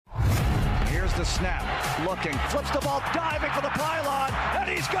the snap, looking, flips the ball, diving for the pylon, and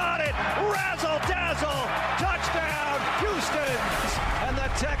he's got it! Razzle-dazzle! Touchdown, Houston! And the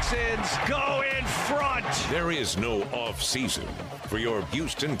Texans go in front! There is no off-season for your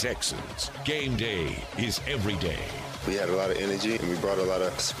Houston Texans. Game day is every day. We had a lot of energy, and we brought a lot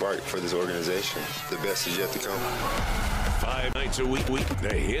of spark for this organization. The best is yet to come. 5 nights a week,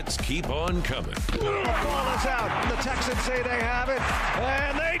 the hits keep on coming. The ball is out. The Texans say they have it,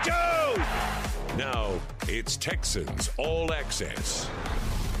 and they do! Now, it's Texans All Access.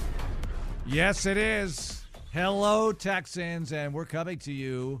 Yes, it is. Hello, Texans, and we're coming to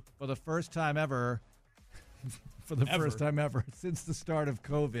you for the first time ever. First time ever since the start of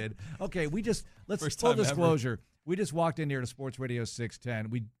COVID. Okay, full disclosure. We just walked in here to Sports Radio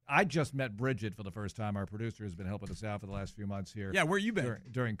 610. I just met Bridget for the first time. Our producer has been helping us out for the last few months here. Yeah, where you been?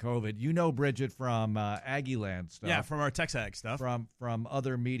 During COVID. You know Bridget from Aggie Land stuff. Yeah, from our TexAg stuff. From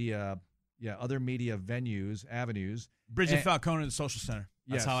other media avenues. Bridget Falcone in the Social Center.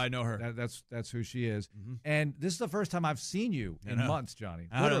 That's how I know her. That's who she is. Mm-hmm. And this is the first time I've seen you in months, Johnny.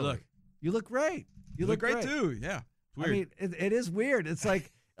 How do I look? You look great. You look great too. Yeah. It's weird. I mean, it is weird. It's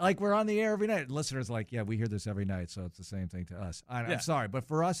like we're on the air every night. Listeners are like, yeah, we hear this every night, so it's the same thing to us. I'm sorry, but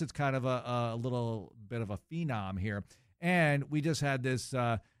for us, it's kind of a little bit of a phenom here. And we just had this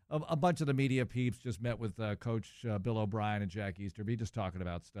a bunch of the media peeps just met with Coach Bill O'Brien and Jack Easterby just talking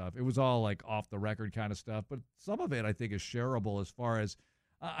about stuff. It was all like off the record kind of stuff, but some of it I think is shareable as far as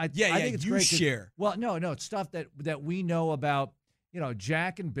I think it's great. Share. Well, no, it's stuff that we know about.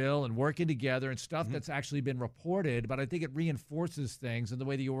 Jack and Bill and working together and stuff that's actually been reported, but I think it reinforces things and the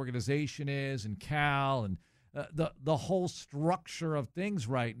way the organization is and Cal and the whole structure of things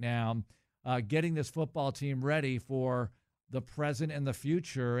right now, getting this football team ready for the present and the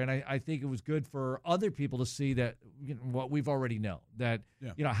future. And I think it was good for other people to see that what we've already know, that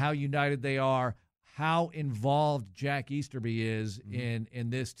how united they are, how involved Jack Easterby is in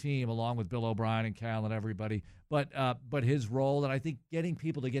this team, along with Bill O'Brien and Cal and everybody. But his role, and I think getting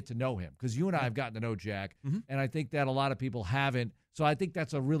people to get to know him, because you and I have gotten to know Jack, and I think that a lot of people haven't. So I think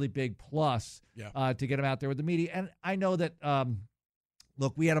that's a really big plus to get him out there with the media. And I know that,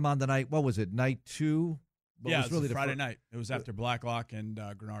 look, we had him on the night, what was it, night 2? It was really Friday night. It was after Blacklock and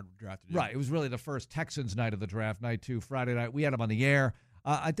Grenard were drafted. Right, it was really the first Texans night of the draft, night 2, Friday night. We had him on the air.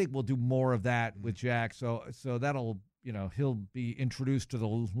 I think we'll do more of that with Jack. So that'll, he'll be introduced to the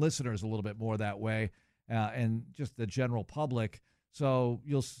listeners a little bit more that way. And just the general public. So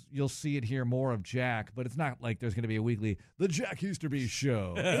you'll see it here more of Jack, but it's not like there's going to be a weekly The Jack Easterby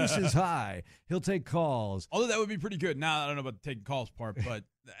Show. Aces high. He'll take calls. Although that would be pretty good. Now I don't know about the taking calls part, but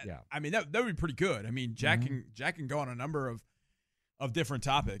I mean that would be pretty good. I mean Jack can go on a number of different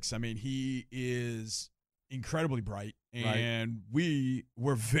topics. I mean he is incredibly bright, and we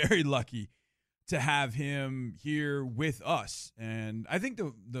were very lucky to have him here with us. And I think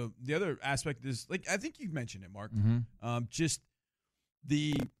the other aspect is, like, I think you've mentioned it, Mark, just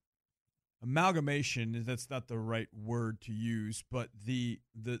the amalgamation, that's not the right word to use, but the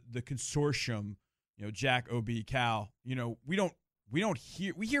consortium, Jack, OB, Cal,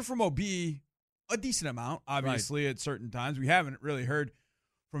 we hear from OB a decent amount, obviously, at certain times. We haven't really heard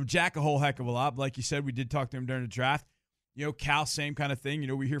from Jack a whole heck of a lot. Like you said, we did talk to him during the draft. Cal, same kind of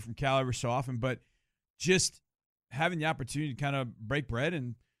thing. We hear from Cal every so often, but just having the opportunity to kind of break bread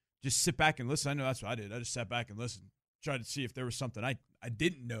and just sit back and listen. I know that's what I did. I just sat back and listened, tried to see if there was something I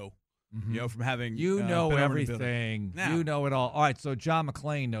didn't know, from having everything. You know it all. All right, so John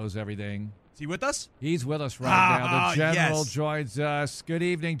McClain knows everything. Is he with us? He's with us right now. The General joins us. Good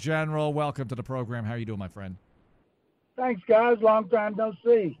evening, General. Welcome to the program. How are you doing, my friend? Thanks, guys. Long time no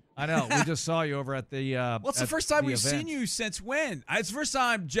see. I know. We just saw you over at the well, it's the first time we've seen you since when? It's the first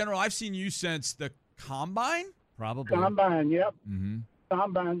time, General, I've seen you since the Combine? Probably. Combine, yep. Mm-hmm.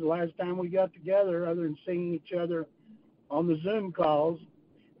 Combine's the last time we got together, other than seeing each other on the Zoom calls,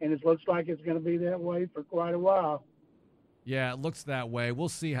 and it looks like it's going to be that way for quite a while. Yeah, it looks that way. We'll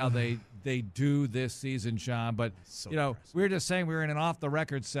see how they do this season, John. But, we were just saying we were in an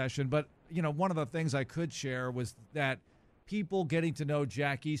off-the-record session, but, one of the things I could share was that people getting to know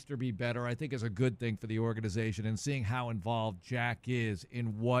Jack Easterby better, I think, is a good thing for the organization, and seeing how involved Jack is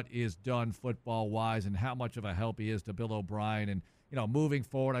in what is done football-wise and how much of a help he is to Bill O'Brien. And, moving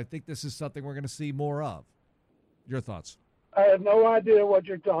forward, I think this is something we're going to see more of. Your thoughts? I have no idea what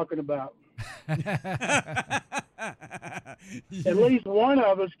you're talking about. At least one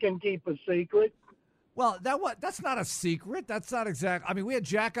of us can keep a secret. Well, that's not a secret. That's not exact. I mean, we had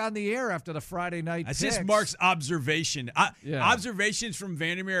Jack on the air after the Friday night. That's picks. just Mark's observation. Yeah. Observations from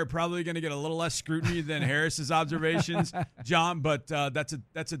Vandermeer are probably going to get a little less scrutiny than Harris's observations, John. But that's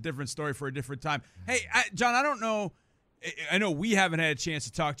a different story for a different time. Hey, John, I don't know. I know we haven't had a chance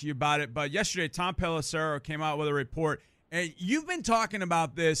to talk to you about it, but yesterday Tom Pelissero came out with a report, and you've been talking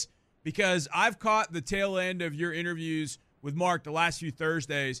about this because I've caught the tail end of your interviews with Mark the last few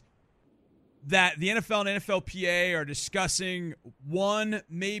Thursdays, that the NFL and NFLPA are discussing 1,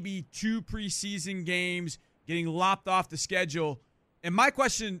 maybe 2 preseason games getting lopped off the schedule. And my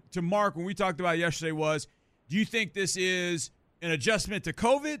question to Mark when we talked about it yesterday was, do you think this is an adjustment to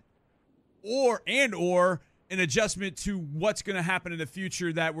COVID or an adjustment to what's going to happen in the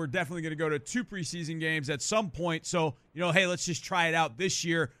future, that we're definitely going to go to 2 preseason games at some point? So, hey, let's just try it out this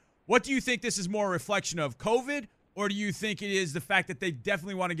year. What do you think this is more a reflection of, COVID, or do you think it is the fact that they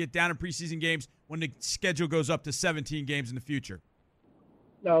definitely want to get down in preseason games when the schedule goes up to 17 games in the future?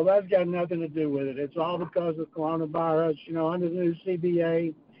 No, that's got nothing to do with it. It's all because of coronavirus. Under the new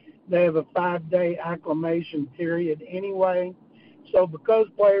CBA, they have a 5-day acclimation period anyway. So because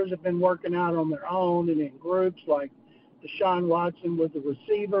players have been working out on their own and in groups like Deshaun Watson with the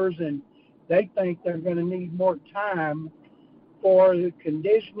receivers, and they think they're going to need more time for the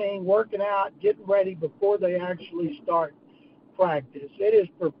conditioning, working out, getting ready before they actually start practice. It is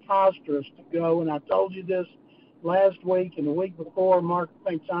preposterous to go, and I told you this last week and the week before. Mark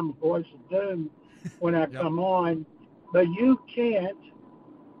thinks I'm a voice of doom when I come on, but you can't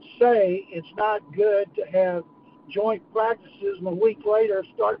say it's not good to have joint practices and a week later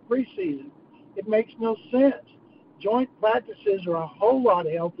start preseason. It makes no sense. Joint practices are a whole lot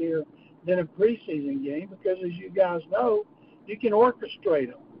healthier than a preseason game because, as you guys know, you can orchestrate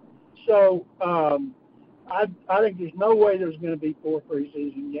them. So I think there's no way there's going to be 4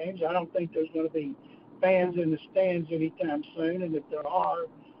 preseason games. I don't think there's going to be fans in the stands anytime soon, and if there are,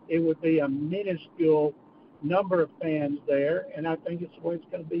 it would be a minuscule number of fans there, and I think it's the way it's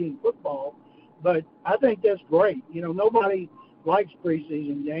going to be in football. But I think that's great. Nobody likes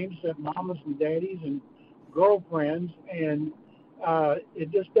preseason games except mamas and daddies and girlfriends, and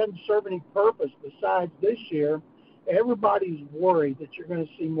it just doesn't serve any purpose. Besides, this year, everybody's worried that you're going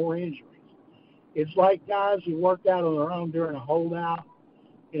to see more injuries. It's like guys who work out on their own during a holdout.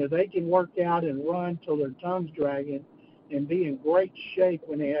 They can work out and run till their tongue's dragging and be in great shape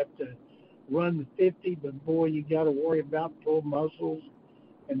when they have to run the 50, but boy, you got to worry about pulled muscles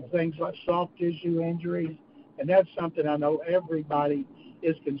and things like soft tissue injuries, and that's something I know everybody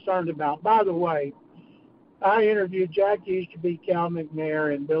is concerned about. By the way, I interviewed Jack Easterby, Cal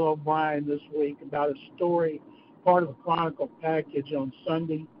McNair, and Bill O'Brien this week about a story, part of a Chronicle package on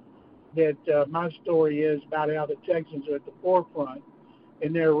Sunday, that my story is about how the Texans are at the forefront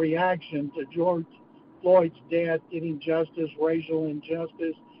in their reaction to George Floyd's death, getting justice, racial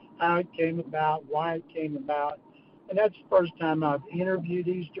injustice, how it came about, why it came about. And that's the first time I've interviewed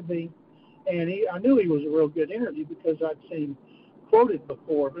Easterby. And I knew he was a real good interview because I'd seen him quoted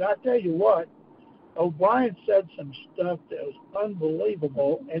before. But I tell you what, O'Brien said some stuff that was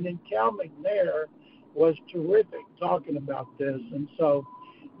unbelievable. And then Cal McNair was terrific talking about this. And so,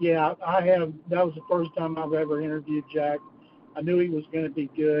 yeah, that was the first time I've ever interviewed Jack. I knew he was going to be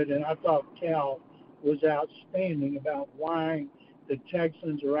good, and I thought Cal was outstanding about why the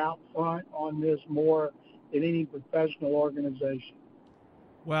Texans are out front on this more than any professional organization.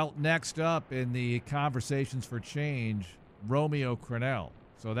 Well, next up in the Conversations for Change, Romeo Crennel.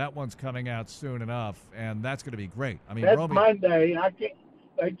 So that one's coming out soon enough, and that's going to be great. I mean, that's Monday.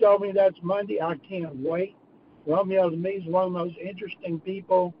 They told me that's Monday. I can't wait. Romeo to me is one of the most interesting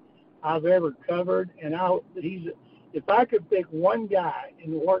people I've ever covered, and if I could pick one guy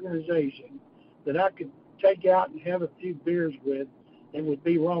in the organization that I could take out and have a few beers with, it would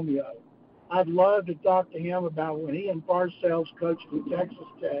be Romeo. I'd love to talk to him about when he and Parcells coached at Texas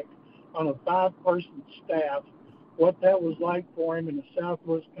Tech on a 5-person staff, what that was like for him in the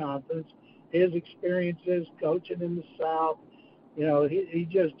Southwest Conference, his experiences coaching in the South.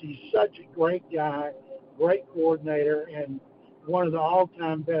 He's such a great guy, great coordinator, and one of the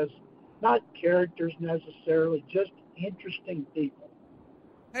all-time best, not characters necessarily, just interesting people.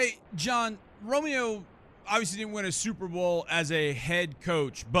 Hey, John, Romeo obviously didn't win a Super Bowl as a head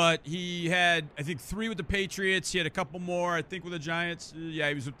coach, but he had, I think, 3 with the Patriots. He had a couple more, I think, with the Giants. Yeah,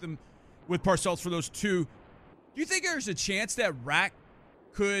 he was with them, with Parcells for those 2. Do you think there's a chance that Rack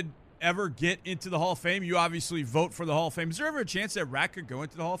could ever get into the Hall of Fame? You obviously vote for the Hall of Fame. Is there ever a chance that Rack could go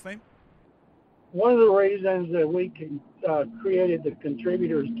into the Hall of Fame? One of the reasons that we created the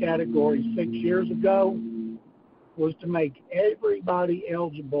contributors category 6 years ago was to make everybody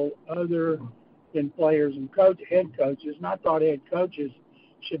eligible other in players and head coaches. And I thought head coaches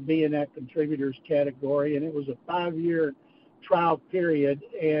should be in that contributors category. And it was a 5-year trial period,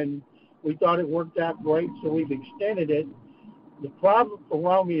 and we thought it worked out great, so we've extended it. The problem for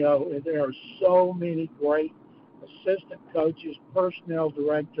Romeo is there are so many great assistant coaches, personnel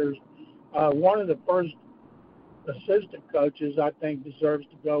directors. One of the first assistant coaches I think deserves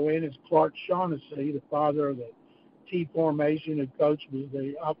to go in is Clark Shaughnessy, the father of the T formation, who coach was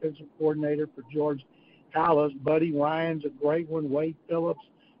the offensive coordinator for George Halas. Buddy Ryan's a great one. Wade Phillips,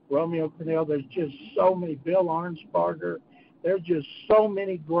 Romeo Cornell. There's just so many. Bill Arnsparger. There's just so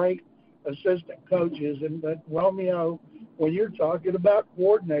many great assistant coaches. But Romeo, when you're talking about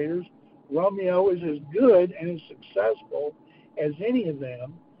coordinators, Romeo is as good and as successful as any of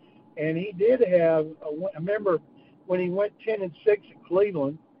them. And he did have, I remember when he went 10-6 at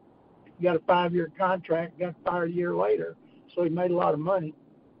Cleveland, he got a 5-year contract, got fired a year later, so he made a lot of money.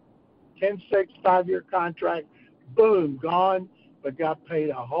 10-6, 5-year contract, boom, gone, but got paid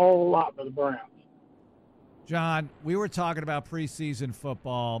a whole lot for the Browns. John, we were talking about preseason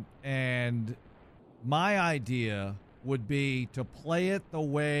football, and my idea would be to play it the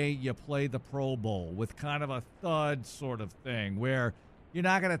way you play the Pro Bowl, with kind of a thud sort of thing, where you're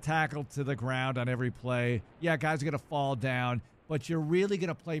not going to tackle to the ground on every play. Yeah, guys are going to fall down, but you're really going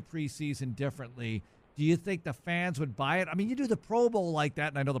to play preseason differently. Do you think the fans would buy it? I mean, you do the Pro Bowl like that,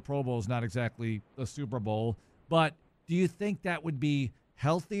 and I know the Pro Bowl is not exactly the Super Bowl, but do you think that would be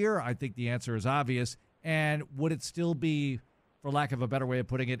healthier? I think the answer is obvious. And would it still be, for lack of a better way of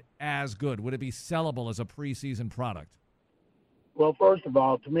putting it, as good? Would it be sellable as a preseason product? Well, first of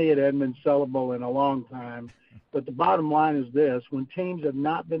all, to me, it hadn't been sellable in a long time. But the bottom line is this: when teams have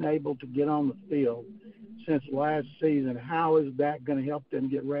not been able to get on the field since last season, how is that going to help them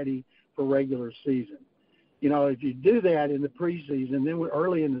get ready for regular season? You know, if you do that in the preseason, then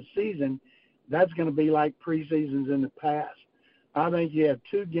early in the season, that's going to be like preseasons in the past. I think you have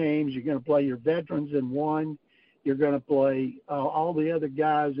 2 games. You're going to play your veterans in one. You're going to play all the other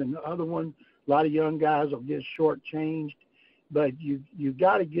guys in the other one. A lot of young guys will get shortchanged. But you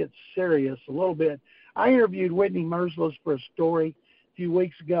got to get serious a little bit. I interviewed Whitney Merciless for a story a few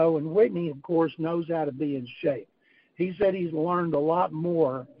weeks ago, and Whitney, of course, knows how to be in shape. He said he's learned a lot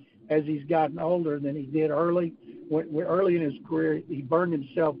more as he's gotten older than he did early. Early in his career, he burned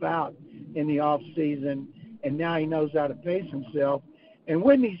himself out in the off season, and now he knows how to pace himself. And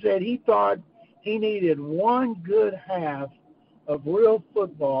Whitney said he thought he needed one good half of real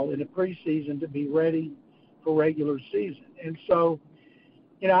football in the preseason to be ready for regular season. And so,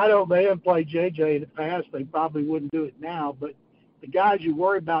 you know, they haven't played JJ in the past. They probably wouldn't do it now. But the guys you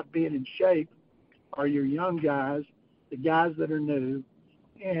worry about being in shape are your young guys, the guys that are new.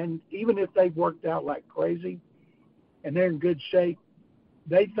 And even if they've worked out like crazy and they're in good shape,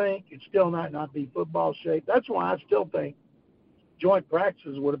 they think it still might not be football shape. That's why I still think joint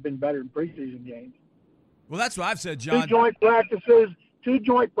practices would have been better in preseason games. Well, that's what I've said, John. 2 joint practices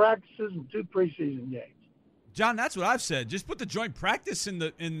and 2 preseason games. John, that's what I've said. Just put the joint practice in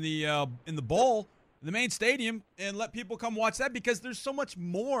the bowl, in the main stadium, and let people come watch that, because there's so much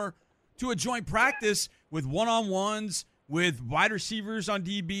more to a joint practice with one-on-ones, with wide receivers on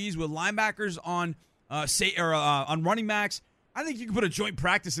DBs, with linebackers on on running backs. I think you can put a joint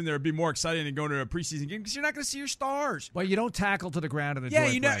practice in there. It'd be more exciting than going to a preseason game, because you're not going to see your stars. But you don't tackle to the ground in a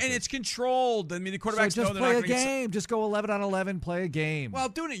joint practice. And it's controlled. I mean, the quarterbacks so know they're not going to play a game. Just go 11 on 11, play a game. Well,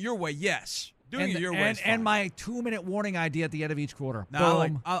 doing it your way, yes. Doing it your way is fine. And my 2-minute warning idea at the end of each quarter. No,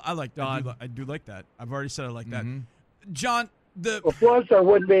 Boom. I like that. I do like that. I've already said I like that. John, Well, plus there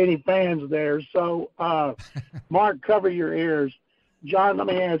wouldn't be any fans there. So, Mark, cover your ears. John, let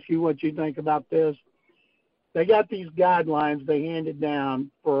me ask you what you think about this. They got these guidelines they handed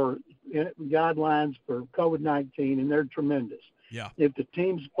down for guidelines for COVID-19, and they're tremendous. Yeah. If the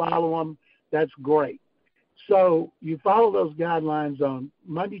teams follow them, that's great. So you follow those guidelines on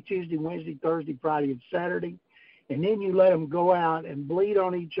Monday, Tuesday, Wednesday, Thursday, Friday, and Saturday, and then you let them go out and bleed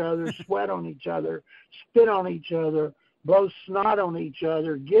on each other, sweat on each other, spit on each other, blow snot on each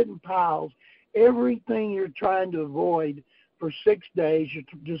other, get in piles. Everything you're trying to avoid for 6 days, you're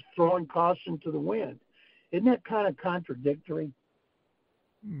just throwing caution to the wind. Isn't that kind of contradictory?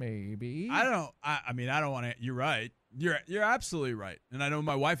 Maybe. I don't want to. You're right. You're absolutely right. And I know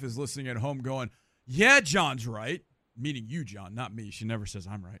my wife is listening at home going, yeah, John's right. Meaning you, John, not me. She never says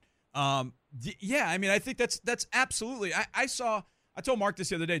I'm right. Yeah, I mean, I think that's absolutely. I told Mark this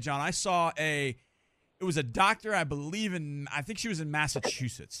the other day, John. It was a doctor, I think she was in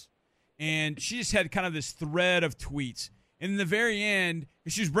Massachusetts. And she just had kind of this thread of tweets. And in the very end,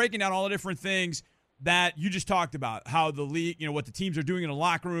 she was breaking down all the different things. that you just talked about, how the league, what the teams are doing in a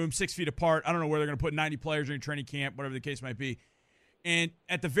locker room, 6 feet apart. I don't know where they're going to put 90 players during training camp, whatever the case might be. And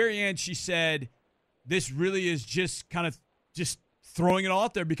at the very end, she said, this really is just kind of just throwing it all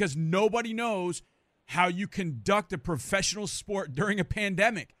out there because nobody knows how you conduct a professional sport during a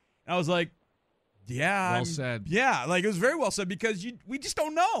pandemic. And I was like, yeah. Well said. Yeah, it was very well said because we just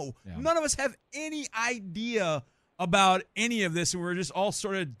don't know. Yeah. None of us have any idea about any of this, and we're just all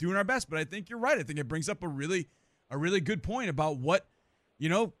sort of doing our best. But I think you're right. I think it brings up a really good point about what,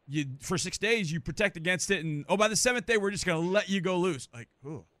 you for 6 days you protect against it, and by the 7th day we're just going to let you go loose. Like,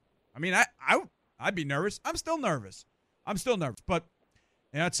 ooh. I mean, I'd be nervous. I'm still nervous. But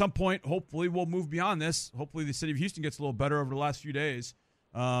at some point, hopefully we'll move beyond this. Hopefully the city of Houston gets a little better over the last few days.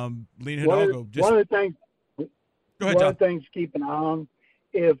 Lena Hidalgo. One of the things. Go ahead, one John. of the things to keep an eye on,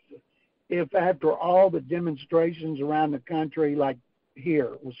 if after all the demonstrations around the country, like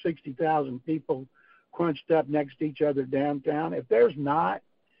here with 60,000 people crunched up next to each other downtown, if there's not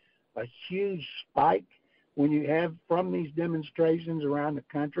a huge spike when you have from these demonstrations around the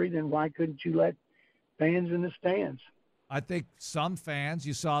country, then why couldn't you let fans in the stands? I think some fans,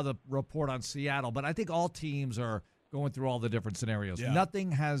 you saw the report on Seattle, but I think all teams are going through all the different scenarios. Yeah.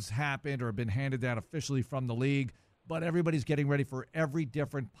 Nothing has happened or been handed down officially from the league, but everybody's getting ready for every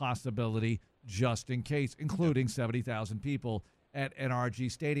different possibility just in case, including 70,000 people at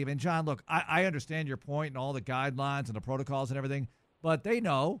NRG Stadium. And, John, look, I understand your point and all the guidelines and the protocols and everything, but they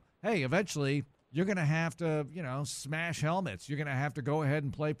know, hey, eventually you're going to have to, smash helmets. You're going to have to go ahead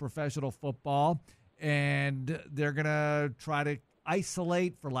and play professional football, and they're going to try to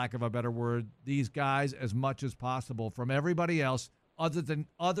isolate, for lack of a better word, these guys as much as possible from everybody else other than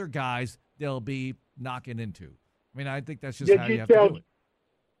other guys they'll be knocking into. I mean, I think that's just how you have to do it.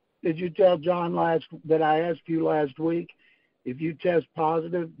 Did you tell John that I asked you last week, if you test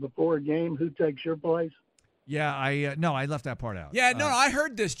positive before a game, who takes your place? Yeah, I left that part out. Yeah, no, I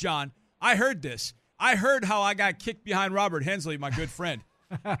heard this, John. I heard this. I heard how I got kicked behind Robert Hensley, my good friend.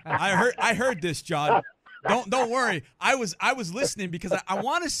 I heard this, John. Don't worry. I was listening because I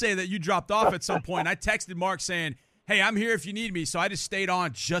want to say that you dropped off at some point. I texted Mark saying, "Hey, I'm here if you need me." So I just stayed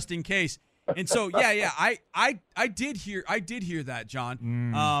on just in case. And so I did hear that,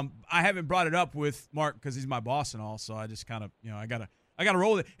 John. I haven't brought it up with Mark because he's my boss and all. So I just kind of I gotta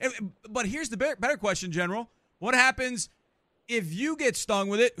roll with it. But here's the better question, General. What happens if you get stung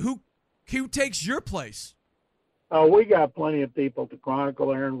with it? Who takes your place? Oh, we got plenty of people at the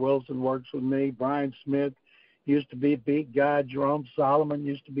Chronicle. Aaron Wilson works with me. Brian Smith used to be a beat guy. Jerome Solomon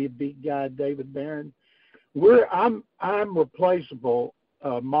used to be a beat guy. David Barron. I'm replaceable.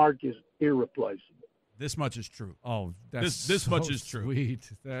 Mark is irreplaceable. This much is true. Oh, that's this so much is true. Sweet.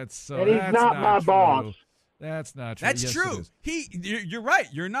 That's so. And he's that's not my true. boss. That's not true. That's Yes, true. it is. You're right.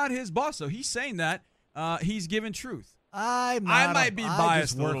 You're not his boss, so he's saying that. He's giving truth. I might be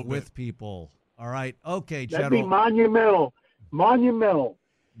biased just a work little with bit. people. All right. Okay, That'd be General. monumental.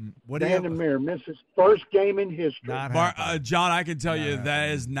 What do you have? Vandermeer misses first game in history. Not happening. John, I can tell you that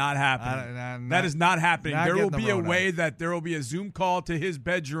is not happening. That is not happening. not There will getting be the a Rona. way that there will be a Zoom call to his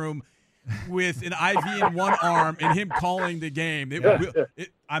bedroom with an IV in one arm and him calling the game. It will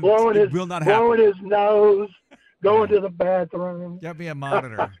not happen. Blowing his nose, going to the bathroom. Get me a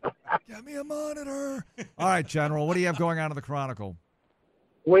monitor. Get me a monitor. All right, General. What do you have going on in the Chronicle?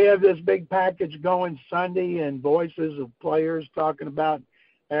 We have this big package going Sunday and voices of players talking about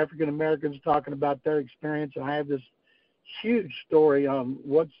African Americans, talking about their experience. And I have this huge story on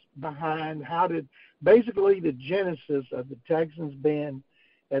what's behind, basically the genesis of the Texans being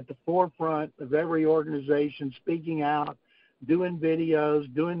at the forefront of every organization, speaking out, doing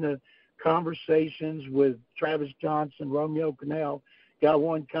videos, doing the conversations with Travis Johnson, Romeo Cannell. Got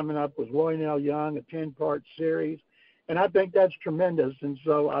one coming up with Roynell Young, a 10-part series. And I think that's tremendous. And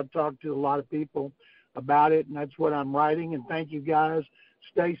so I've talked to a lot of people about it, and that's what I'm writing. And thank you, guys.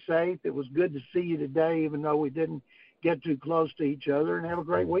 Stay safe. It was good to see you today, even though we didn't get too close to each other, and have a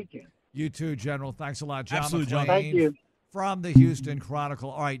great weekend. You too, General. Thanks a lot, John Absolutely, McClain. John. Thank you. From the Houston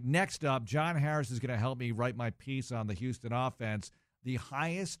Chronicle. All right, next up, John Harris is going to help me write my piece on the Houston offense, the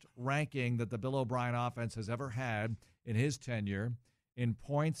highest ranking that the Bill O'Brien offense has ever had in his tenure in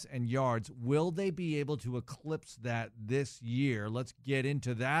points and yards. Will they be able to eclipse that this year? Let's get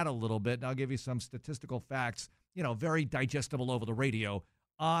into that a little bit, and I'll give you some statistical facts, very digestible over the radio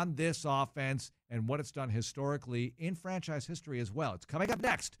on this offense and what it's done historically in franchise history as well. It's coming up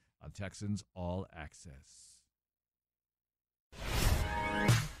next on Texans All Access.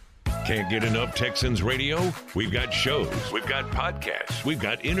 Can't get enough Texans radio? We've got shows, we've got podcasts, we've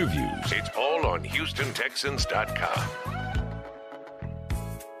got interviews. It's all on HoustonTexans.com.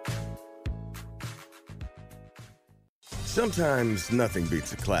 Sometimes nothing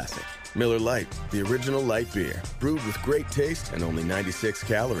beats a classic. Miller Lite, the original light beer, brewed with great taste and only 96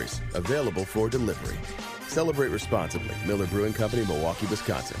 calories. Available for delivery. Celebrate responsibly. Miller Brewing Company, Milwaukee,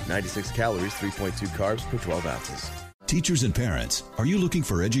 Wisconsin. 96 calories, 3.2 carbs per 12 ounces. Teachers and parents, are you looking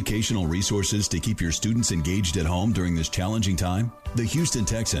for educational resources to keep your students engaged at home during this challenging time? The Houston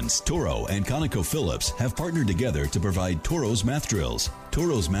Texans, Toro, and ConocoPhillips have partnered together to provide Toro's Math Drills.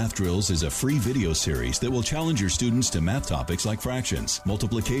 Toro's Math Drills is a free video series that will challenge your students to math topics like fractions,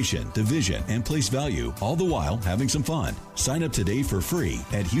 multiplication, division, and place value, all the while having some fun. Sign up today for free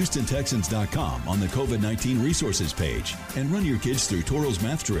at HoustonTexans.com on the COVID-19 resources page and run your kids through Toro's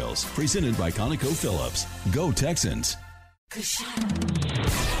Math Drills, presented by ConocoPhillips. Go Texans!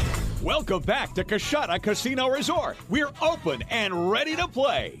 Welcome back to Coshada Casino Resort. We're open and ready to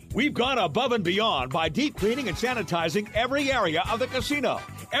play. We've gone above and beyond by deep cleaning and sanitizing every area of the casino,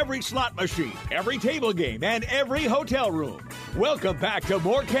 every slot machine, every table game, and every hotel room. Welcome back to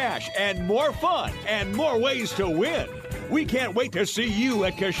more cash and more fun and more ways to win. We can't wait to see you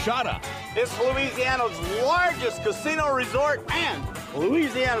at Coshada. It's Louisiana's largest casino resort and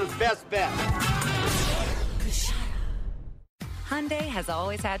Louisiana's best bet. Hyundai has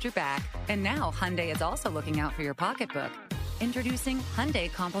always had your back, and now Hyundai is also looking out for your pocketbook. Introducing Hyundai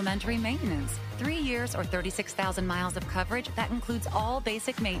Complimentary Maintenance. 3 years or 36,000 miles of coverage that includes all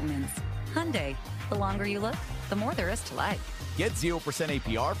basic maintenance. Hyundai, the longer you look, the more there is to like. Get 0%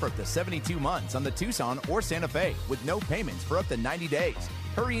 APR for up to 72 months on the Tucson or Santa Fe with no payments for up to 90 days.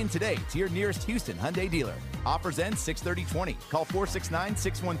 Hurry in today to your nearest Houston Hyundai dealer. Offers end 6/30/20. Call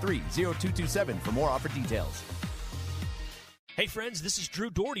 469-613-0227 for more offer details. Hey friends, this is Drew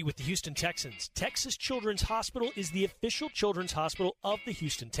Doherty with the Houston Texans. Texas Children's Hospital is the official children's hospital of the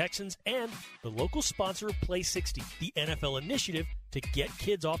Houston Texans and the local sponsor of Play 60, the NFL initiative to get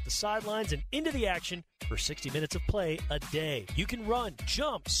kids off the sidelines and into the action for 60 minutes of play a day. You can run,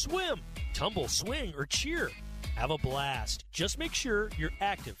 jump, swim, tumble, swing, or cheer. Have a blast. Just make sure you're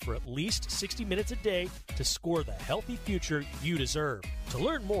active for at least 60 minutes a day to score the healthy future you deserve. To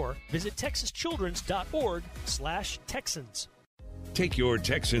learn more, visit texaschildrens.org/Texans. Take your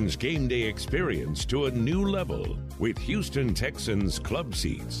Texans game day experience to a new level with Houston Texans club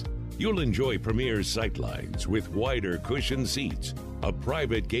seats. You'll enjoy premier sightlines with wider cushion seats, a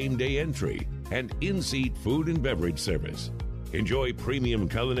private game day entry, and in-seat food and beverage service. Enjoy premium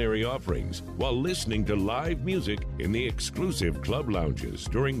culinary offerings while listening to live music in the exclusive club lounges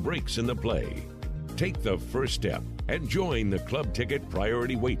during breaks in the play. Take the first step and join the club ticket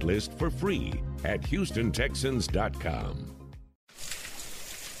priority wait list for free at HoustonTexans.com.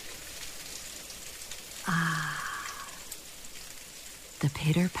 The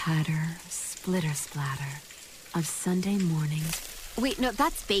pitter-patter, splitter-splatter of Sunday mornings. Wait, no,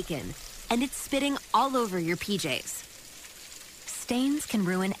 that's bacon. And it's spitting all over your PJs. Stains can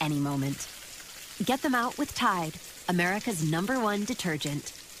ruin any moment. Get them out with Tide, America's #1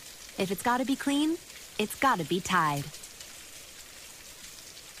 detergent. If it's gotta be clean, it's gotta be Tide.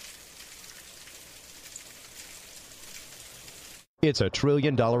 It's a $1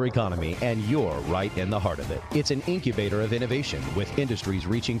 trillion economy, and you're right in the heart of it. It's an incubator of innovation with industries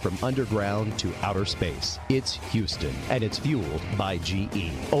reaching from underground to outer space. It's Houston, and it's fueled by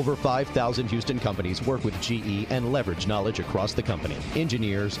GE. Over 5,000 Houston companies work with GE and leverage knowledge across the company.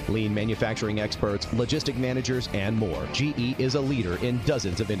 Engineers, lean manufacturing experts, logistic managers, and more. GE is a leader in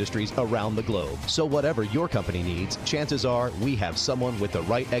dozens of industries around the globe. So whatever your company needs, chances are we have someone with the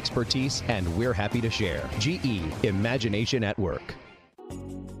right expertise, and we're happy to share. GE, imagination at work.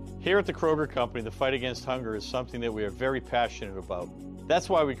 Here at the Kroger Company, the fight against hunger is something that we are very passionate about. That's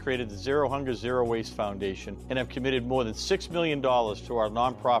why we created the Zero Hunger, Zero Waste Foundation and have committed more than $6 million to our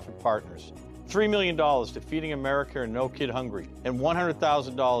nonprofit partners, $3 million to Feeding America and No Kid Hungry, and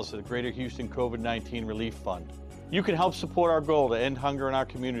 $100,000 to the Greater Houston COVID-19 Relief Fund. You can help support our goal to end hunger in our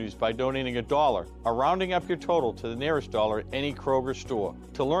communities by donating $1 or rounding up your total to the nearest dollar at any Kroger store.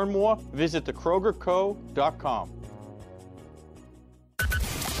 To learn more, visit thekrogerco.com.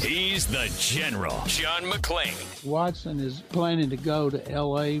 He's the General, John McClain. Watson is planning to go to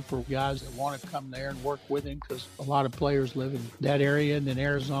L.A. for guys that want to come there and work with him because a lot of players live in that area. And in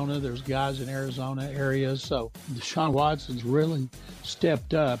Arizona, there's guys in Arizona areas. So Deshaun Watson's really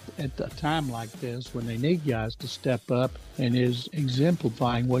stepped up at a time like this when they need guys to step up and is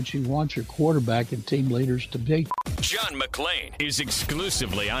exemplifying what you want your quarterback and team leaders to be. John McClain is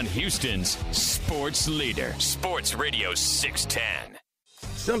exclusively on Houston's sports leader, Sports Radio 610.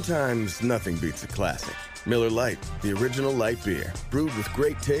 Sometimes nothing beats a classic. Miller Lite, the original light beer, brewed with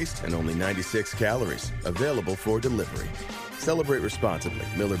great taste and only 96 calories. Available for delivery. Celebrate responsibly.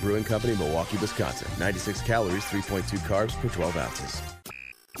 Miller Brewing Company, Milwaukee, Wisconsin. 96 calories, 3.2 carbs per 12 ounces.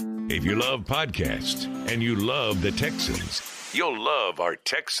 If you love podcasts and you love the Texans, you'll love our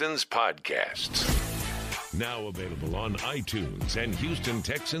Texans podcasts. Now available on iTunes and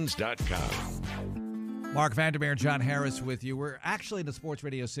HoustonTexans.com. Mark Vandermeer and John Harris with you. We're actually in the Sports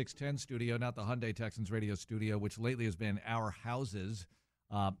Radio 610 studio, not the Hyundai Texans radio studio, which lately has been our houses.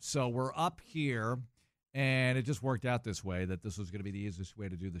 So we're up here, and it just worked out this way, that this was going to be the easiest way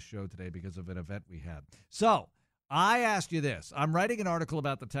to do the show today because of an event we had. So I asked you this. I'm writing an article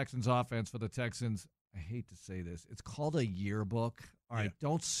about the Texans offense for the Texans. I hate to say this. It's called a yearbook. All right,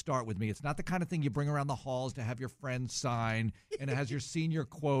 Don't start with me. It's not the kind of thing you bring around the halls to have your friends sign, and it has your senior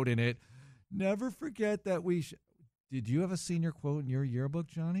quote in it. Never forget that we Did you have a senior quote in your yearbook,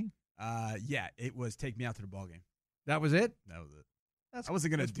 Johnny? Yeah, it was "Take me out to the ball game." That was it? That was it. I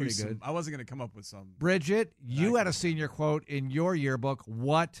wasn't going to do some. good. I wasn't going to come up with some. Bridget, you had a senior quote in your yearbook.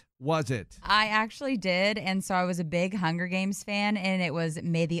 What was it? I actually did, and so I was a big Hunger Games fan, and it was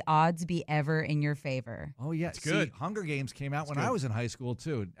 "May the odds be ever in your favor." Oh yeah, it's good. Hunger Games came out It's when good. I was in high school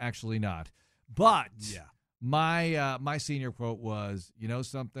too. Actually, not, but Yeah. my senior quote was, "You know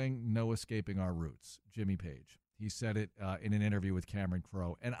something? No escaping our roots." Jimmy Page. He said it in an interview with Cameron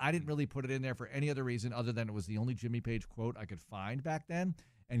Crowe, and I didn't really put it in there for any other reason other than it was the only Jimmy Page quote I could find back then.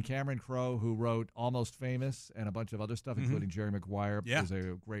 And Cameron Crowe, who wrote Almost Famous and a bunch of other stuff, including Jerry Maguire, is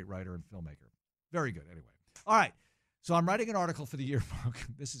a great writer and filmmaker. Very good, anyway. All right, so I'm writing an article for the yearbook.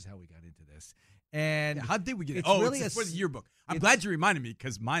 This is how we got into this. And how did we get it? It's really it's for the yearbook. I'm glad you reminded me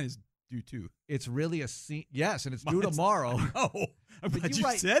because mine is due too. It's really yes, and it's due tomorrow. Oh, I'm But glad you're you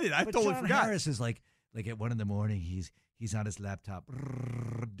right. said it. I But totally John forgot. Harris is like at 1 a.m, he's on his laptop,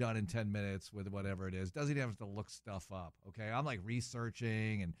 done in 10 minutes with whatever it is. Doesn't even have to look stuff up. Okay, I'm like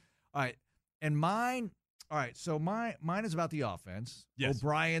researching and all right, and mine. All right, so mine is about the offense. Yes.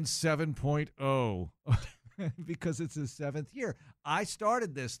 O'Brien 7.0 because it's his 7th year. I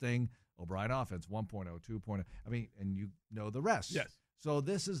started this thing. O'Brien offense 1.0, 2.0. I mean, and you know the rest. Yes. So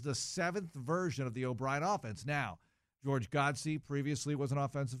this is the 7th version of the O'Brien offense. Now, George Godsey previously was an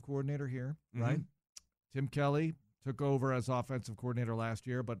offensive coordinator here, right? Tim Kelly took over as offensive coordinator last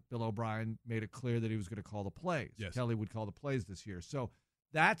year, but Bill O'Brien made it clear that he was going to call the plays. Yes. Kelly would call the plays this year. So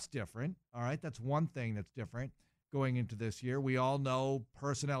that's different, all right? That's one thing that's different going into this year. We all know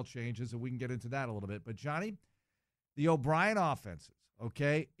personnel changes, and we can get into that a little bit. But, Johnny, the O'Brien offenses,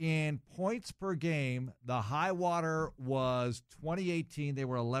 okay, in points per game, the high water was 2018. They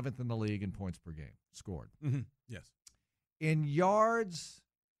were 11th in the league in points per game scored. Yes. In yards,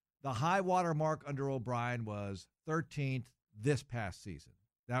 the high water mark under O'Brien was 13th this past season.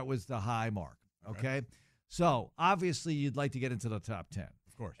 That was the high mark, okay? So, obviously, you'd like to get into the top 10.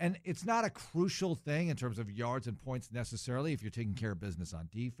 Of course. And it's not a crucial thing in terms of yards and points necessarily if you're taking care of business on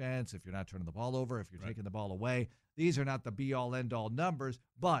defense, if you're not turning the ball over, if you're taking the ball away. These are not the be-all, end-all numbers,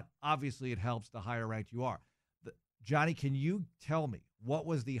 but obviously it helps the higher ranked you are. Johnny, can you tell me what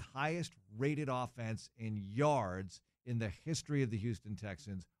was the highest rated offense in yards in the history of the Houston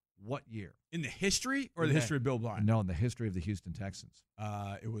Texans? What year? In the history or the history of Bill O'Brien? No, in the history of the Houston Texans.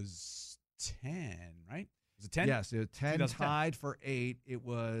 It was 10, right? Was it 10? Yes, it was 10 2010. tied for 8. It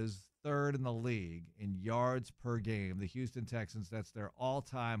was 3rd in the league in yards per game. The Houston Texans, that's their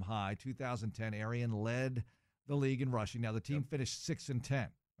all-time high. 2010, Arian led the league in rushing. Now, the team finished 6-10,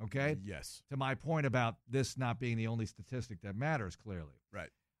 okay? Yes. To my point about this not being the only statistic that matters, clearly. Right.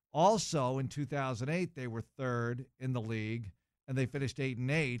 Also, in 2008, they were 3rd in the league, and they finished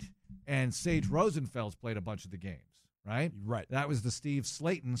 8-8, and Sage Rosenfels played a bunch of the games, right? Right. That was the Steve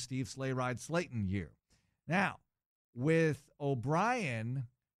Sleigh Ride Slayton year. Now, with O'Brien,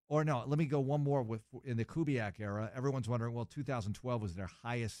 or no, let me go one more in the Kubiak era. Everyone's wondering, well, 2012 was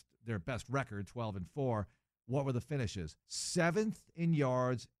their best record, 12-4. What were the finishes? 7th in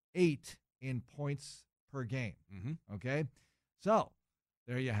yards, 8th in points per game. Okay? So,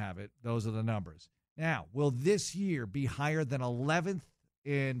 there you have it. Those are the numbers. Now, will this year be higher than 11th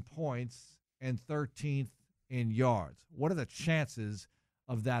in points and 13th in yards? What are the chances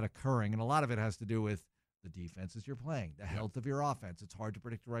of that occurring? And a lot of it has to do with the defenses you're playing, the health of your offense. It's hard to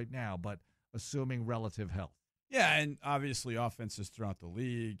predict right now, but assuming relative health. Yeah, and obviously offenses throughout the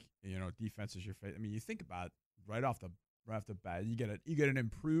league, defenses you're facing. I mean, you think about it, right off the bat, you get an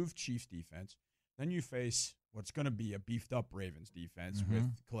improved Chiefs defense. Then you face what's going to be a beefed up Ravens defense with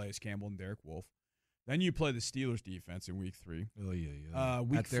Calais Campbell and Derek Wolfe. Then you play the Steelers defense in week 3. Oh yeah.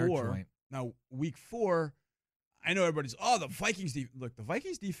 Week At their 4. joint. Now week 4, I know everybody's the Vikings. Look, the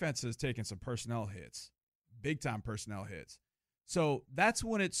Vikings defense has taken some personnel hits, big time personnel hits. So that's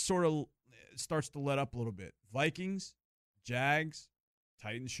when it sort of starts to let up a little bit. Vikings, Jags,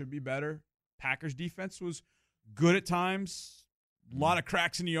 Titans should be better. Packers defense was good at times. A lot of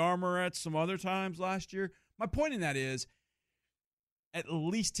cracks in the armor at some other times last year. My point in that is, at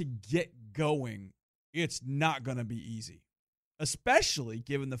least to get going, it's not going to be easy, especially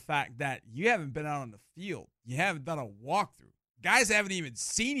given the fact that you haven't been out on the field. You haven't done a walkthrough. Guys haven't even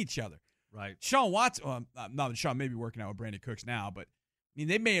seen each other. Right. Sean Watson, Sean may be working out with Brandon Cooks now, but I mean,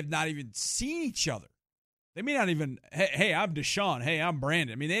 they may have not even seen each other. They may not even, hey, I'm Deshaun. Hey, I'm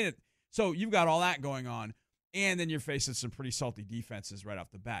Brandon. I mean, so you've got all that going on, and then you're facing some pretty salty defenses right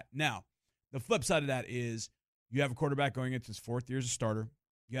off the bat. Now, the flip side of that is you have a quarterback going into his 4th year as a starter.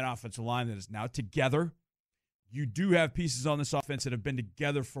 You got an offensive line that is now together. You do have pieces on this offense that have been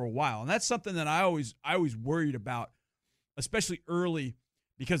together for a while, and that's something that I always worried about, especially early,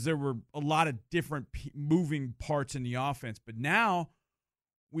 because there were a lot of different moving parts in the offense. But now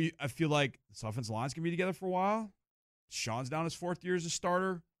I feel like this offensive line's going to be together for a while. Sean's down his 4th year as a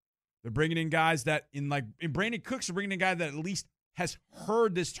starter. They're bringing in guys that, in Brandon Cooks, are bringing in a guy that at least has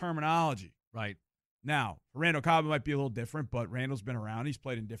heard this terminology. Right. Now, Randall Cobb might be a little different, but Randall's been around. He's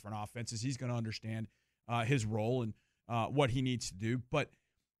played in different offenses. He's going to understand his role and what he needs to do. But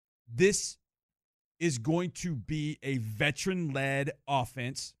this is going to be a veteran-led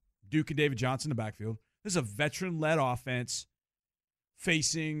offense. Duke and David Johnson in the backfield. This is a veteran-led offense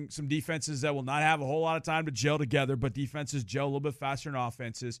facing some defenses that will not have a whole lot of time to gel together, but defenses gel a little bit faster than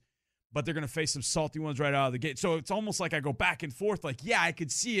offenses. But they're going to face some salty ones right out of the gate. So it's almost like I go back and forth, like, yeah, I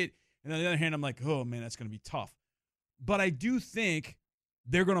could see it. And on the other hand, I'm like, oh, man, that's going to be tough. But I do think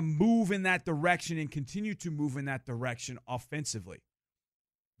they're going to move in that direction and continue to move in that direction offensively.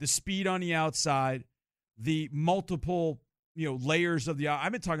 The speed on the outside, the multiple, layers of the –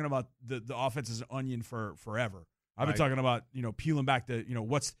 I've been talking about the offense as an onion for forever. I've been talking about, peeling back the,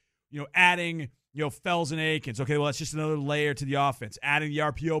 what's, adding, Fells and Akins. Okay, well, that's just another layer to the offense. Adding the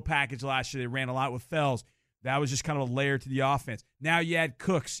RPO package last year, they ran a lot with Fells. That was just kind of a layer to the offense. Now you add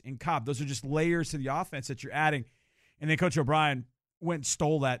Cooks and Cobb. Those are just layers to the offense that you're adding. And then Coach O'Brien went and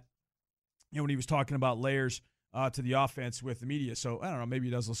stole that, when he was talking about layers to the offense with the media. So, I don't know, maybe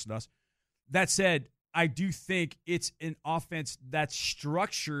he does listen to us. That said, I do think it's an offense that's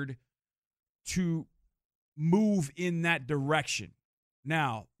structured to move in that direction.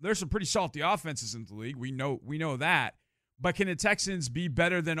 Now, there's some pretty salty offenses in the league. We know that. But can the Texans be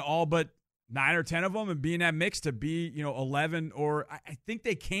better than all but 9 or 10 of them and be in that mix to be, 11? Or I think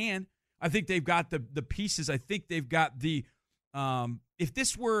they can. I think they've got the pieces. I think they've got the if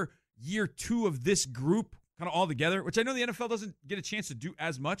this were year 2 of this group kind of all together, which I know the NFL doesn't get a chance to do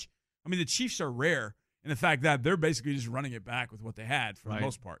as much. I mean, the Chiefs are rare in the fact that they're basically just running it back with what they had for the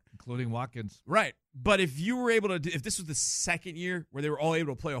most part. Including Watkins. Right. But if you were able to, if this was the second year where they were all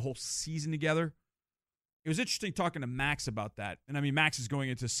able to play a whole season together, it was interesting talking to Max about that. And I mean, Max is going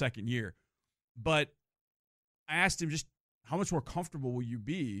into his second year. But I asked him just how much more comfortable will you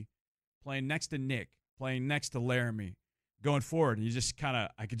be playing next to Nick, playing next to Laramie going forward? And he just kind of,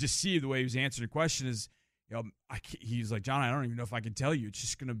 I could just see the way he was answering the question is, he's like, John, I don't even know if I can tell you. It's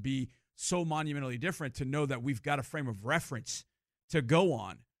just going to be so monumentally different to know that we've got a frame of reference to go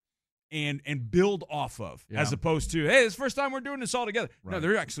on and build off of, as opposed to, hey, it's the first time we're doing this all together. Right.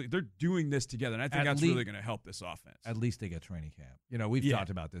 No, they're doing this together, and I think that's really going to help this offense. At least they get training camp. We've talked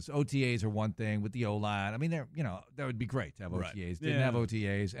about this. OTAs are one thing with the O-line. I mean, that would be great to have OTAs. Didn't have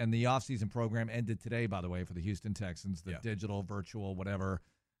OTAs, and the offseason program ended today, by the way, for the Houston Texans. The digital, virtual, whatever,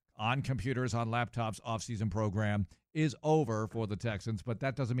 on computers, on laptops, offseason program is over for the Texans, but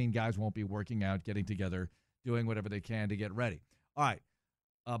that doesn't mean guys won't be working out, getting together, doing whatever they can to get ready. All right.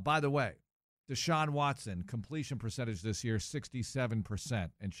 By the way, Deshaun Watson, completion percentage this year, 67%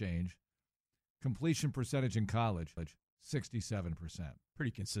 and change. Completion percentage in college, 67%.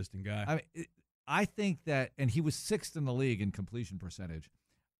 Pretty consistent guy. I think that, and he was 6th in the league in completion percentage.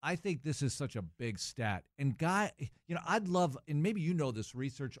 I think this is such a big stat. And I'd love, and maybe you know this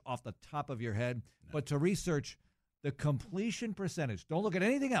research off the top of your head, but to research the completion percentage. Don't look at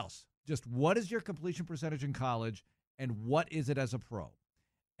anything else. Just what is your completion percentage in college and what is it as a pro?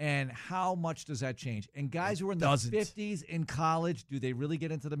 And how much does that change? And guys who are in the 50s in college, do they really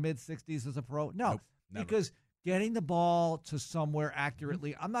get into the mid-60s as a pro? No, nope, because getting the ball to somewhere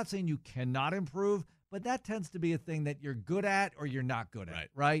accurately, I'm not saying you cannot improve, but that tends to be a thing that you're good at or you're not good at,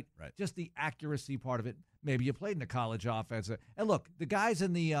 right? Just the accuracy part of it. Maybe you played in the college offense. And look, the guys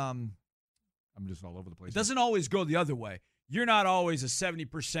in the I'm just all over the place. It doesn't always go the other way. you're not always a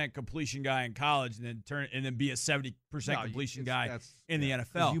 70% completion guy in college and then be a 70% completion guy in the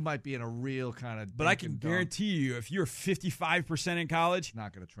NFL. You might be in a real kind of. But I can guarantee you, if you're 55% in college,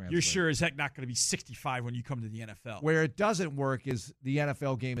 not going to translate. You're sure as heck not going to be 65 when you come to the NFL. Where it doesn't work is the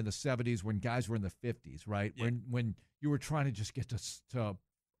NFL game in the 70s when guys were in the 50s, right? Yeah. When you were trying to just get to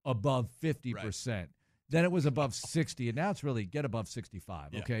above 50%. Right. Then it was above 60, and now it's really get above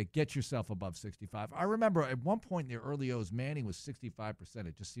 65, okay? Yeah. Get yourself above 65. I remember at one point in the early O's, Manning was 65%.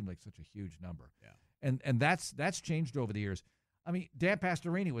 It just seemed like such a huge number. Yeah. And that's changed over the years. I mean, Dan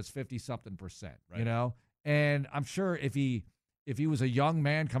Pastorini was 50-something%, right. You know? And I'm sure if he was a young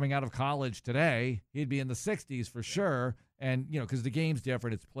man coming out of college today, he'd be in the 60s for sure. And, you know, because the game's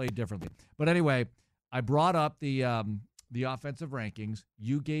different, it's played differently. But anyway, I brought up the offensive rankings.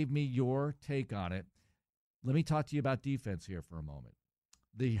 You gave me your take on it. Let me talk to you about defense here for a moment.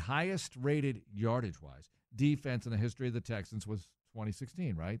 The highest rated yardage-wise defense in the history of the Texans was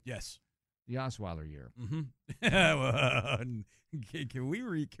 2016, right? Yes. The Osweiler year. Mm-hmm. Can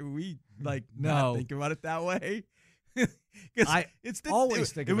we not think about it that way? I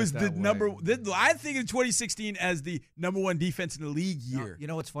always think it was the number. I think of 2016 as the number one defense in the league year. You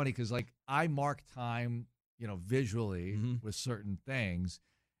know what's funny? Because I mark time, visually with certain things.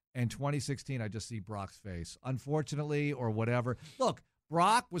 And 2016, I just see Brock's face. Unfortunately, or whatever. Look,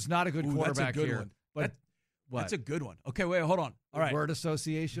 Brock was not a good quarterback that's a good here. One. But that's a good one. Okay, wait, hold on. All right. Word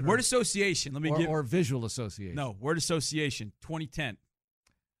association? Word association. Let me or visual association. No, word association, 2010.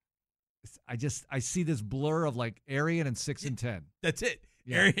 I see this blur of Arian and 6 and 10. That's it.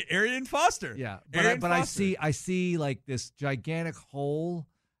 Yeah. Arian Foster. Yeah. But I see like this gigantic hole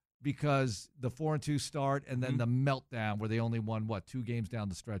because the 4-2 start and then the meltdown where they only won 2 games down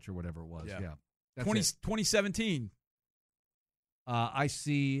the stretch or whatever it was. Yeah. 2017. I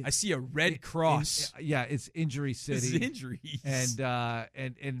see a red cross. It's injury city. It's injuries. And a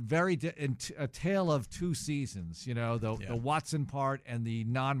tale of 2 seasons, the Watson part and the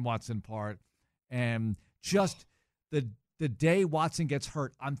non-Watson part. And just the day Watson gets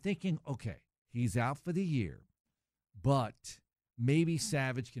hurt, I'm thinking, okay, he's out for the year, but maybe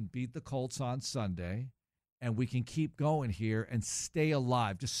Savage can beat the Colts on Sunday and we can keep going here and stay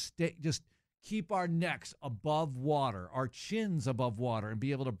alive. Just keep our necks above water, our chins above water, and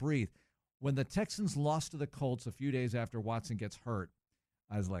be able to breathe. When the Texans lost to the Colts a few days after Watson gets hurt,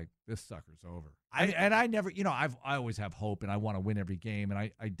 I was like, this sucker's over. I never, I always have hope, and I want to win every game, and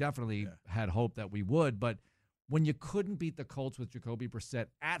I definitely had hope that we would. But when you couldn't beat the Colts with Jacoby Brissett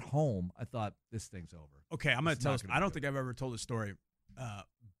at home, I thought this thing's over. Okay, I'm going to tell us. I don't think I've ever told this story,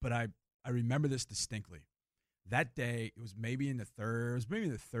 but I remember this distinctly. That day, it was maybe in the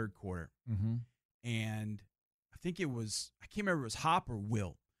third quarter. Mm-hmm. And I think I can't remember if it was Hop or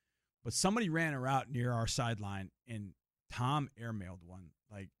Will, but somebody ran a route near our sideline, and Tom airmailed one,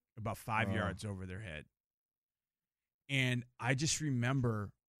 about 5 yards over their head. And I just remember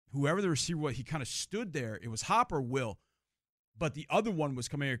whoever the receiver was, he kind of stood there. It was Hop or Will, but the other one was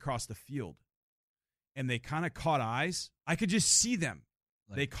coming across the field. And they kind of caught eyes. I could just see them.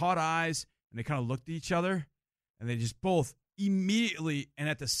 They caught eyes, and they kind of looked at each other. And they just both immediately and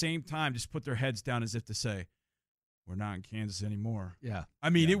at the same time just put their heads down as if to say, we're not in Kansas anymore. Yeah.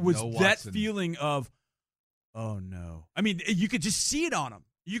 I mean, it was that feeling of, oh, no. I mean, you could just see it on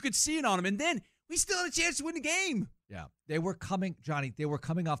them. And then we still had a chance to win the game. Yeah. They were coming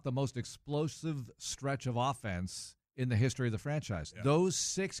off the most explosive stretch of offense in the history of the franchise. Yeah. Those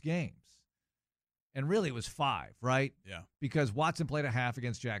 6 games. And really, it was 5, right? Yeah. Because Watson played a half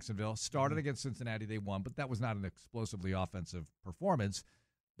against Jacksonville, started against Cincinnati, they won, but that was not an explosively offensive performance.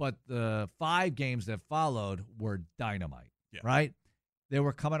 But the 5 games that followed were dynamite, right? They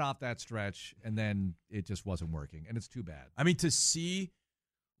were coming off that stretch, and then it just wasn't working, and it's too bad. I mean, to see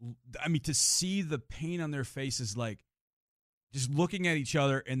the pain on their faces, just looking at each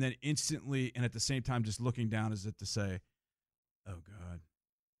other, and then instantly, and at the same time, just looking down as if to say, "Oh God,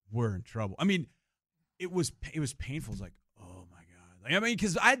 we're in trouble." I mean. It was painful. It was oh, my God.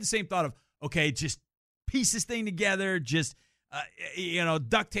 Because I had the same thought of, okay, just piece this thing together, just,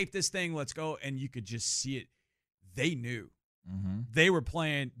 duct tape this thing, let's go. And you could just see it. They knew. Mm-hmm. They were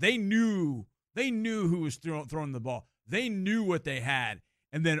playing. They knew who was throwing the ball. They knew what they had.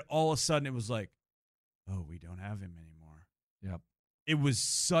 And then all of a sudden it was oh, we don't have him anymore. Yep. It was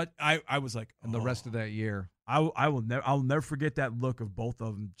such, I was like. And the rest of that year. I'll never forget that look of both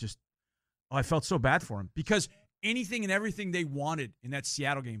of them just. I felt so bad for him because anything and everything they wanted in that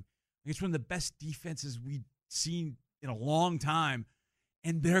Seattle game, it's one of the best defenses we've seen in a long time,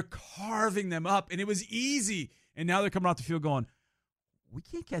 and they're carving them up, and it was easy. And now they're coming off the field going, we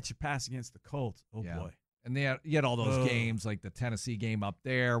can't catch a pass against the Colts. Oh, boy. And you had all those games, like the Tennessee game up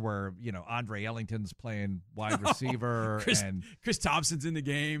there where, Andre Ellington's playing wide receiver. and Chris Thompson's in the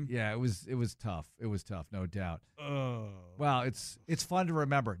game. Yeah, it was tough. It was tough, no doubt. Well, it's fun to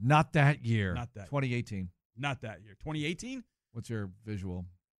remember. Not that year. Not that 2018. Not that year. 2018? What's your visual?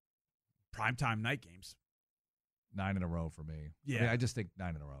 Primetime night games. 9 in a row for me. Yeah. I just think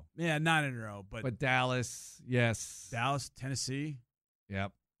 9 in a row. Yeah, 9 in a row. But Dallas, yes. Dallas, Tennessee.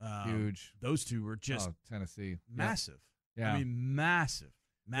 Yep. Huge. Those two were just Tennessee. Massive. Yep. Yeah. I mean, massive.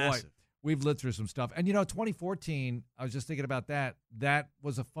 Massive. Boy, we've lived through some stuff. And, 2014, I was just thinking about that. That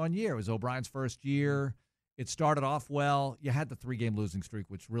was a fun year. It was O'Brien's first year. It started off well. You had the 3-game losing streak,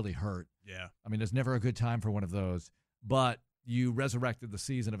 which really hurt. Yeah. I mean, there's never a good time for one of those. But you resurrected the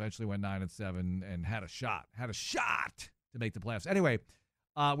season, eventually went 9-7, and had a shot to make the playoffs. Anyway,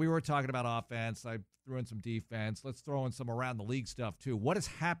 we were talking about offense. I threw in some defense. Let's throw in some around the league stuff, too. What is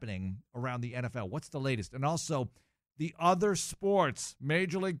happening around the NFL? What's the latest? And also the other sports,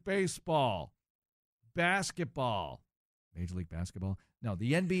 Major League Baseball, basketball. Major League Basketball? No,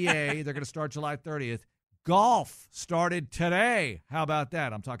 the NBA, they're going to start July 30th. Golf started today. How about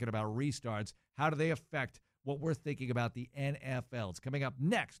that? I'm talking about restarts. How do they affect what we're thinking about the NFL? It's coming up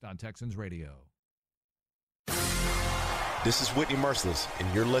next on Texans Radio. This is Whitney Merciless,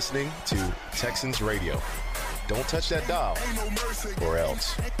 and you're listening to Texans Radio. Don't touch that dial, or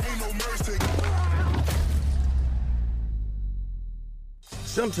else.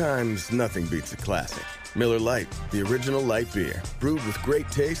 Sometimes nothing beats a classic. Miller Lite, the original light beer, brewed with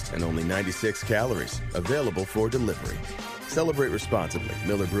great taste and only 96 calories. Available for delivery. Celebrate responsibly.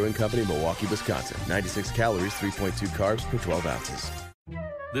 Miller Brewing Company, Milwaukee, Wisconsin. 96 calories, 3.2 carbs per 12 ounces.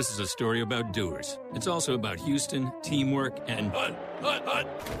 This is a story about doers. It's also about Houston, teamwork, and hunt.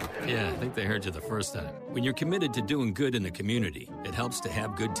 Yeah, I think they heard you the first time. When you're committed to doing good in the community, it helps to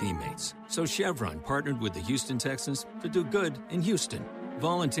have good teammates. So Chevron partnered with the Houston Texans to do good in Houston,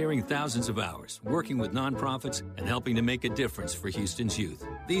 volunteering thousands of hours, working with nonprofits, and helping to make a difference for Houston's youth.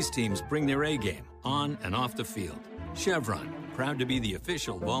 These teams bring their A-game on and off the field. Chevron, proud to be the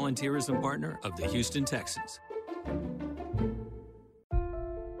official volunteerism partner of the Houston Texans.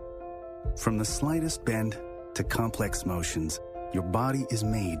 From the slightest bend to complex motions, your body is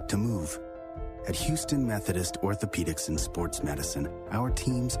made to move. At Houston Methodist Orthopedics and Sports Medicine, our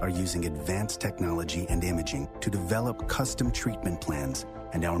teams are using advanced technology and imaging to develop custom treatment plans,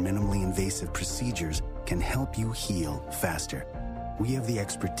 and our minimally invasive procedures can help you heal faster. We have the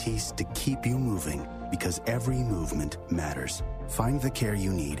expertise to keep you moving because every movement matters. Find the care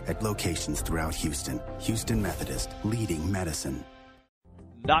you need at locations throughout Houston. Houston Methodist, leading medicine.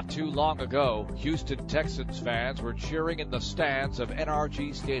 Not too long ago, Houston Texans fans were cheering in the stands of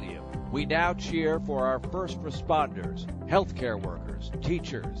NRG Stadium. We now cheer for our first responders, healthcare workers,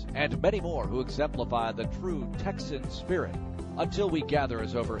 teachers, and many more who exemplify the true Texan spirit. Until we gather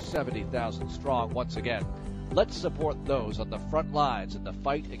as over 70,000 strong once again, let's support those on the front lines in the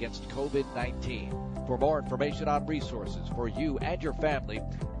fight against COVID-19. For more information on resources for you and your family,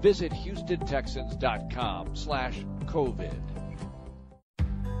 visit HoustonTexans.com/COVID.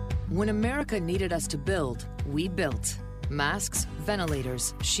 When America needed us to build, we built. Masks,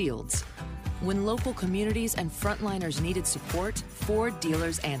 ventilators, shields. When local communities and frontliners needed support, Ford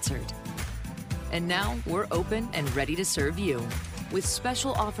dealers answered. And now we're open and ready to serve you with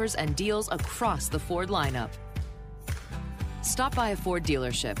special offers and deals across the Ford lineup. Stop by a Ford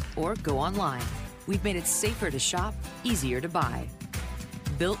dealership or go online. We've made it safer to shop, easier to buy.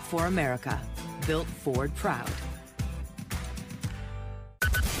 Built for America. Built Ford proud.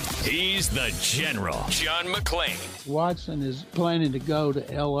 He's the General, John McClain. Watson is planning to go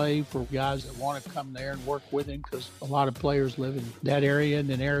to L.A. for guys that want to come there and work with him because a lot of players live in that area.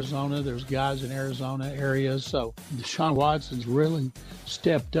 And in Arizona, there's guys in Arizona areas. So Deshaun Watson's really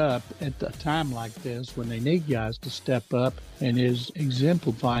stepped up at a time like this when they need guys to step up and is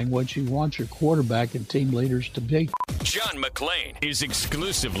exemplifying what you want your quarterback and team leaders to be. John McClain is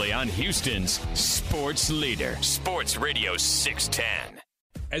exclusively on Houston's Sports Leader, Sports Radio 610.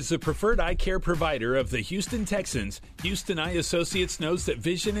 As the preferred eye care provider of the Houston Texans, Houston Eye Associates knows that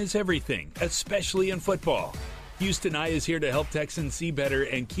vision is everything, especially in football. Houston Eye is here to help Texans see better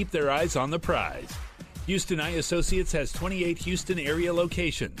and keep their eyes on the prize. Houston Eye Associates has 28 Houston area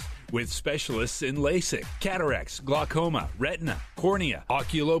locations with specialists in LASIK, cataracts, glaucoma, retina, cornea,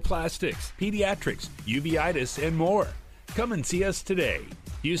 oculoplastics, pediatrics, uveitis, and more. Come and see us today.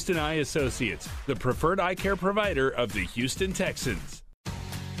 Houston Eye Associates, the preferred eye care provider of the Houston Texans.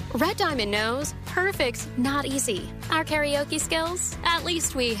 Red Diamond knows perfect's not easy. Our karaoke skills? At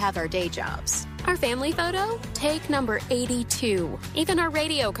least we have our day jobs. Our family photo? Take number 82. Even our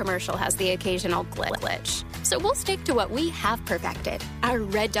radio commercial has the occasional glitch. So we'll stick to what we have perfected. Our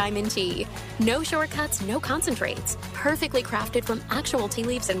Red Diamond tea. No shortcuts, no concentrates. Perfectly crafted from actual tea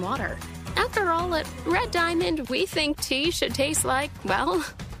leaves and water. After all, at Red Diamond, we think tea should taste like, well,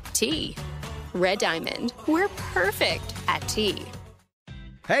 tea. Red Diamond. We're perfect at tea.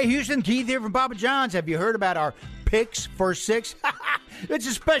 Hey, Houston, Keith here from Papa John's. Have you heard about our Picks for Six? It's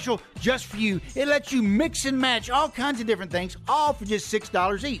a special just for you. It lets you mix and match all kinds of different things, all for just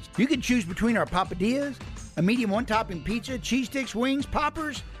 $6 each. You can choose between our papadillas, a medium one-topping pizza, cheese sticks, wings,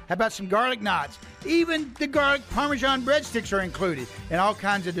 poppers. How about some garlic knots? Even the garlic Parmesan breadsticks are included, and all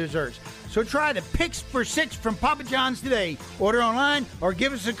kinds of desserts. So try the Picks for Six from Papa John's today. Order online or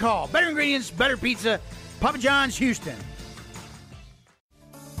give us a call. Better ingredients, better pizza. Papa John's, Houston.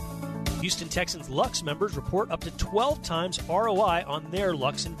 Houston Texans Lux members report up to 12 times ROI on their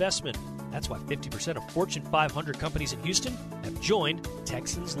Lux investment. That's why 50% of Fortune 500 companies in Houston have joined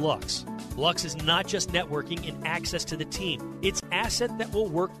Texans Lux. Lux is not just networking and access to the team. It's asset that will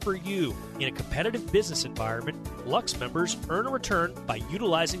work for you. In a competitive business environment, Lux members earn a return by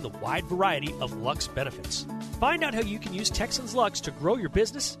utilizing the wide variety of Lux benefits. Find out how you can use Texans Lux to grow your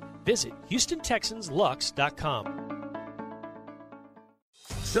business. Visit HoustonTexansLux.com.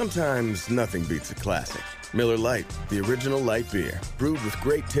 Sometimes nothing beats a classic. Miller Lite, the original light beer, brewed with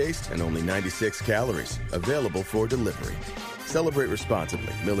great taste and only 96 calories. Available for delivery. Celebrate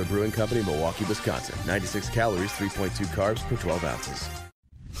responsibly. Miller Brewing Company, Milwaukee, Wisconsin. 96 calories, 3.2 carbs per 12 ounces.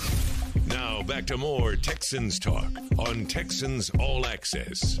 Now back to more Texans talk on Texans All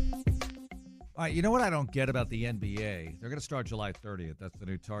Access. All right, you know what I don't get about the NBA? They're going to start July 30th. That's the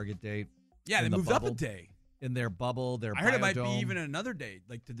new target date. Yeah, they moved up a day. In their bubble, their I heard biodome. it might be even another day,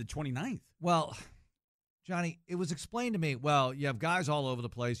 like to the 29th. Well, Johnny, it was explained to me, well, you have guys all over the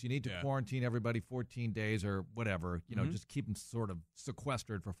place. You need to quarantine everybody 14 days or whatever. You know, just keep them sort of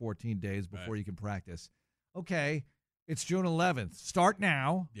sequestered for 14 days before you can practice. Okay, it's June 11th. Start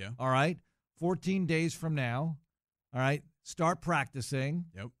now. Yeah. All right. 14 days from now. All right. Start practicing.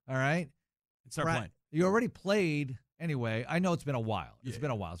 Yep. All right. And start playing. You already played anyway. I know it's been a while. It's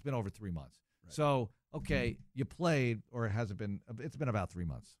been a while. It's been over 3 months. Right. So, okay, you played, or it hasn't been. It's been about 3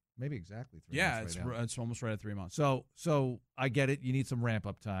 months. Maybe exactly 3 months. Yeah, it's almost right at 3 months. So I get it. You need some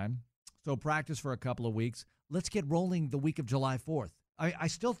ramp-up time. So practice for a couple of weeks. Let's get rolling the week of July 4th. I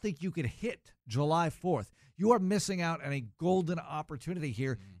still think you could hit July 4th. You are missing out on a golden opportunity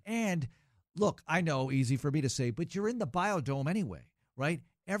here. And, look, I know, easy for me to say, but you're in the biodome anyway, right?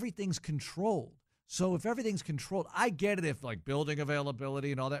 Everything's controlled. So if everything's controlled, I get it if, like, building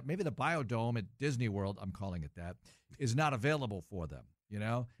availability and all that. Maybe the biodome at Disney World, I'm calling it that, is not available for them. You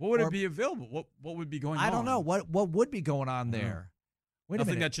know, what would it be available? What would be going on? I don't know. What would be going on there? Wait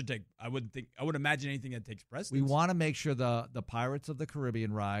Nothing a minute. that should take. I would imagine anything that takes precedence. We want to make sure the Pirates of the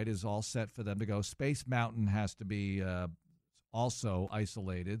Caribbean ride is all set for them to go. Space Mountain has to be also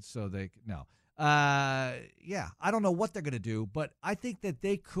isolated, so they no. Yeah, I don't know what they're going to do, but I think that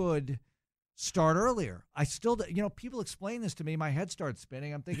they could start earlier. I still, people explain this to me. My head starts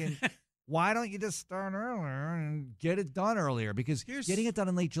spinning. I'm thinking. Why don't you just start earlier and get it done earlier? Because getting it done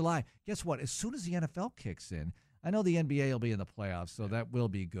in late July, guess what? As soon as the NFL kicks in, I know the NBA will be in the playoffs, so that will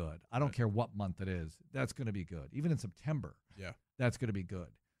be good. I don't care what month it is. That's going to be good. Even in September, that's going to be good.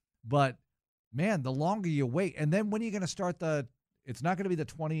 But, man, the longer you wait, and then when are you going to start it's not going to be the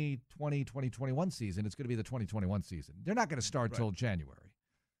 2020-2021 season. It's going to be the 2021 season. They're not going to start till January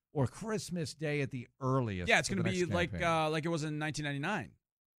or Christmas Day at the earliest. Yeah, it's going to be like it was in 1999.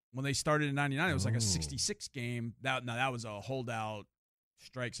 When they started in 99, it was like a 66 game. That was a holdout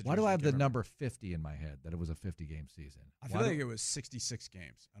strike situation. Why do I have the number 50 in my head, that it was a 50-game season? I feel like it was 66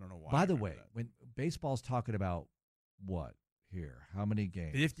 games. I don't know why. By the way, when baseball's talking about what here? How many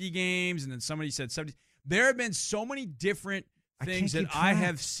games? 50 games, and then somebody said 70. There have been so many different things that I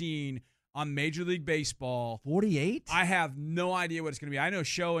have seen on Major League Baseball. 48? I have no idea what it's going to be. I know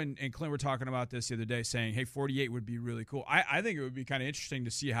Show and Clint were talking about this the other day, saying, hey, 48 would be really cool. I think it would be kind of interesting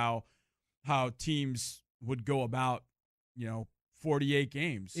to see how teams would go about, 48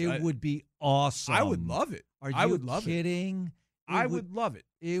 games. It would be awesome. I would love it. I would love kidding? I would love it.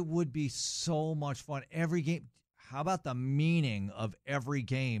 It would be so much fun. Every game. How about the meaning of every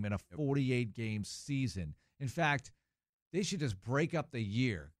game in a 48-game season? In fact, they should just break up the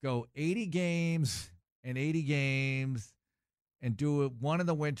year. Go 80 games and 80 games and do it one in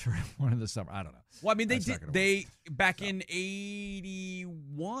the winter and one in the summer. I don't know. Well, I mean, they back in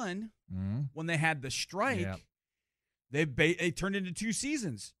 81 when they had the strike, they turned into 2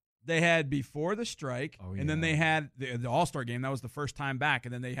 seasons. They had before the strike, and then they had the All-Star game. That was the first time back,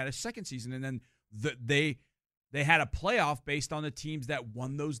 and then they had a second season, and then they had a playoff based on the teams that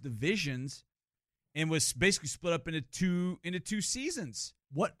won those divisions, and was basically split up into two seasons.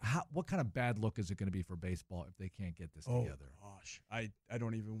 What kind of bad look is it going to be for baseball if they can't get this together? Gosh, I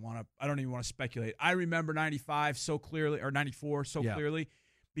don't even want to speculate. I remember 95 so clearly, or 94 so clearly,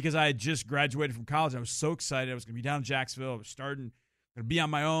 because I had just graduated from college. I was so excited. I was going to be down in Jacksonville. I was going to be on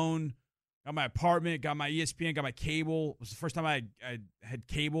my own. Got my apartment, got my ESPN, got my cable. It was the first time I had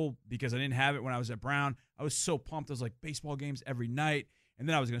cable because I didn't have it when I was at Brown. I was so pumped. I was like, baseball games every night. And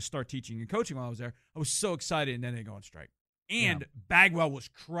then I was going to start teaching and coaching while I was there. I was so excited, and then they go on strike. And Bagwell was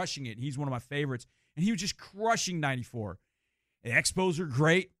crushing it. He's one of my favorites. And he was just crushing 94. The Expos are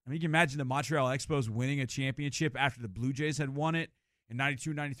great. I mean, you can imagine the Montreal Expos winning a championship after the Blue Jays had won it in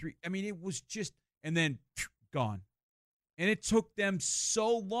 92, 93. I mean, it was just, and then gone. And it took them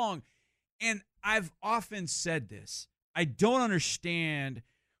so long. And I've often said this. I don't understand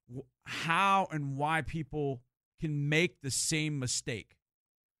how and why people can make the same mistake.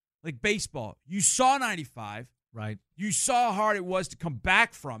 Like baseball. You saw 95. Right. You saw how hard it was to come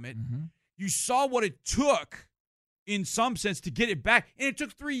back from it. Mm-hmm. You saw what it took, in some sense, to get it back. And it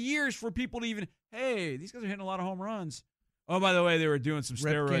took 3 years for people to even, hey, these guys are hitting a lot of home runs. Oh, by the way, they were doing some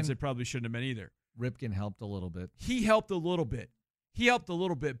steroids they probably shouldn't have been either. Ripken helped a little bit. He helped a little bit.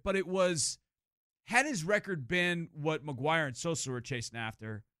 But it was, had his record been what McGuire and Sosa were chasing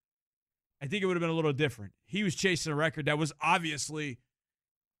after, I think it would have been a little different. He was chasing a record that was obviously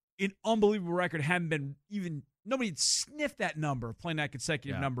an unbelievable record. Hadn't been even, nobody had sniffed that number, playing that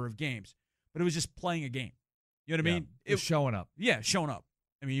consecutive number of games. But it was just playing a game. You know what I mean? It was showing up. Yeah, showing up.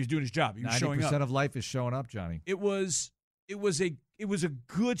 I mean, he was doing his job. He was showing up. 90% of life is showing up, Johnny. It was a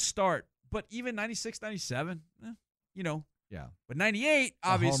good start. But even 96, 97, Yeah. But 98,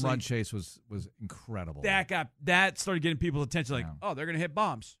 obviously. The home run chase was incredible. That started getting people's attention. Like, oh, they're going to hit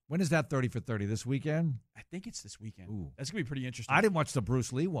bombs. When is that 30 for 30? This weekend? I think it's this weekend. Ooh. That's going to be pretty interesting. I didn't watch the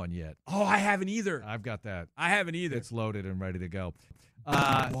Bruce Lee one yet. Oh, I haven't either. I've got that. I haven't either. It's loaded and ready to go.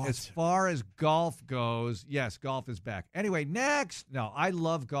 As far as golf goes, yes, golf is back. Anyway, next. No, I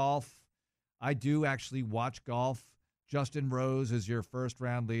love golf. I do actually watch golf. Justin Rose is your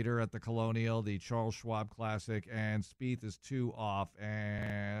first-round leader at the Colonial, the Charles Schwab Classic, and Spieth is 2 off,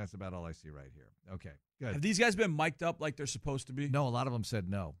 and that's about all I see right here. Okay, good. Have these guys been mic'd up like they're supposed to be? No, a lot of them said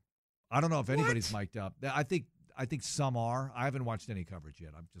no. I don't know if anybody's mic'd up. I think some are. I haven't watched any coverage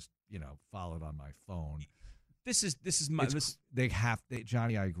yet. I'm just followed on my phone.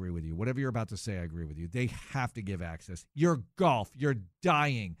 Johnny, I agree with you. Whatever you're about to say, I agree with you. They have to give access. You're golf. You're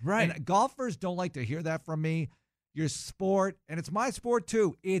dying. Right. And golfers don't like to hear that from me. Your sport, and it's my sport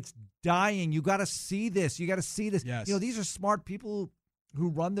too, it's dying. You got to see this. Yes. These are smart people who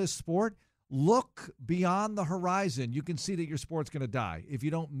run this sport. Look beyond the horizon. You can see that your sport's going to die if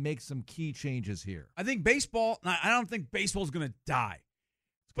you don't make some key changes here. I think I don't think baseball's going to die.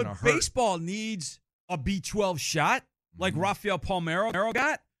 But hurt. Baseball needs a B12 shot like Rafael Palmeiro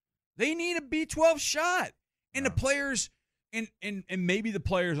got. They need a B12 shot. And the players... And maybe the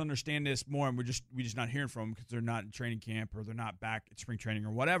players understand this more, and we're just not hearing from them because they're not in training camp or they're not back at spring training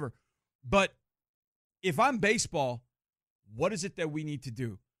or whatever. But if I'm baseball, what is it that we need to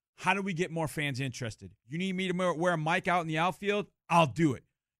do? How do we get more fans interested? You need me to wear a mic out in the outfield? I'll do it.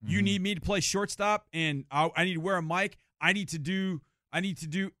 Mm-hmm. You need me to play shortstop, and I need to wear a mic. I need to do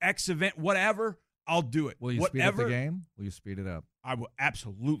X event, whatever. I'll do it. Will you speed up the game? Will you speed it up? I will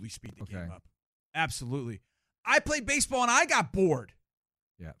absolutely speed the game up. Absolutely. I played baseball and I got bored.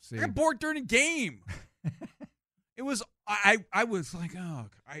 Yeah, see, I got bored during a game. It was I was like, oh,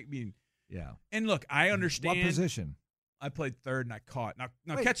 I mean, yeah. And look, I understand. What position? I played third and I caught.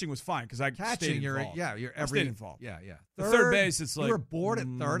 Now catching was fine because I stayed involved. You're stayed involved. Yeah. Third base, it's like you were bored at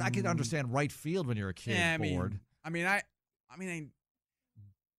third. I can understand right field when you're a kid. Yeah, bored. I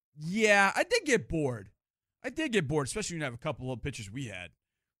did get bored. Especially when you have a couple of pitchers we had.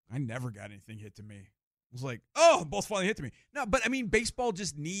 I never got anything hit to me. It was like, oh, the ball's finally hit to me. No, but I mean, baseball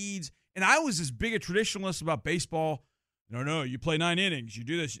just needs, and I was as big a traditionalist about baseball. No, you play 9 innings, you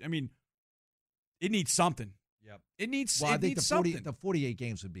do this. I mean, it needs something. Yep. It needs something. The 48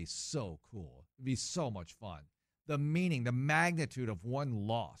 games would be so cool. It'd be so much fun. The meaning, the magnitude of one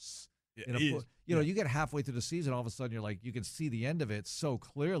loss. You get halfway through the season, all of a sudden you're like, you can see the end of it so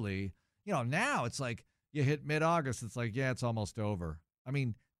clearly. Now it's like you hit mid-August, it's like, yeah, it's almost over. I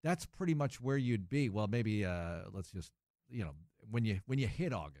mean, that's pretty much where you'd be. Well, maybe let's just, when you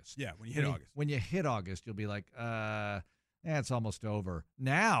hit August. Yeah, when you hit August. When you hit August, you'll be like, it's almost over.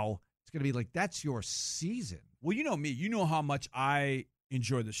 Now, it's going to be like, that's your season. Well, you know me. You know how much I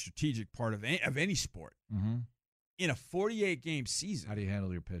enjoy the strategic part of any sport. Mm-hmm. In a 48-game season. How do you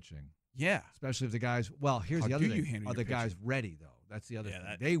handle your pitching? Yeah. Especially if the guys, well, here's the other thing. Are the guys ready, though? That's the other thing.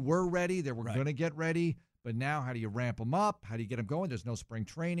 They were ready. They were going to get ready. But now how do you ramp them up? How do you get them going? There's no spring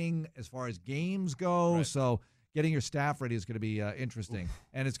training as far as games go. Right. So getting your staff ready is going to be interesting. Oof.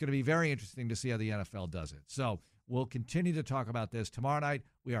 And it's going to be very interesting to see how the NFL does it. So we'll continue to talk about this. Tomorrow night,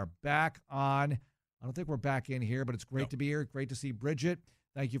 we are back on. I don't think we're back in here, but it's great to be here. Great to see Bridget.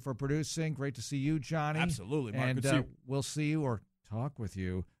 Thank you for producing. Great to see you, Johnny. Absolutely, Mark. And we'll see you or talk with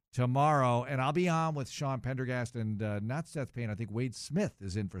you tomorrow. And I'll be on with Sean Pendergast and not Seth Payne. I think Wade Smith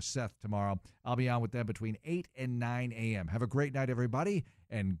is in for Seth tomorrow. I'll be on with them between 8 and 9 a.m. Have a great night, everybody,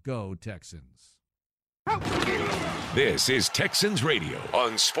 and go Texans. This is Texans Radio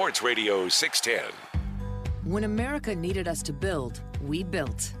on Sports Radio 610. When America needed us to build, we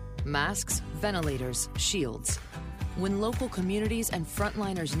built. Masks, ventilators, shields. When local communities and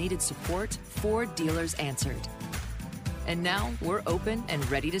frontliners needed support, Ford dealers answered. And now we're open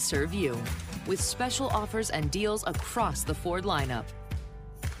and ready to serve you with special offers and deals across the Ford lineup.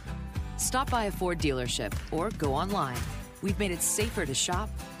 Stop by a Ford dealership or go online. We've made it safer to shop,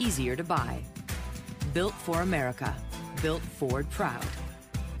 easier to buy. Built for America. Built Ford proud.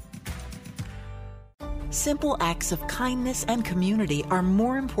 Simple acts of kindness and community are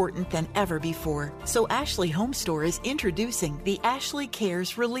more important than ever before. So Ashley Home Store is introducing the Ashley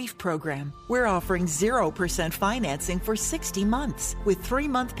Cares Relief Program. We're offering 0% financing for 60 months with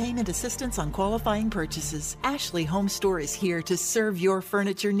 3-month payment assistance on qualifying purchases. Ashley Home Store is here to serve your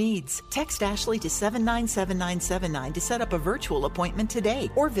furniture needs. Text Ashley to 797979 to set up a virtual appointment today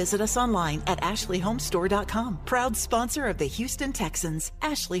or visit us online at ashleyhomestore.com. Proud sponsor of the Houston Texans.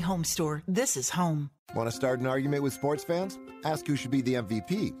 Ashley Home Store. This is home. Want to start an argument with sports fans? Ask who should be the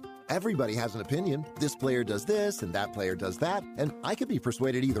MVP. Everybody has an opinion. This player does this and that player does that, and I could be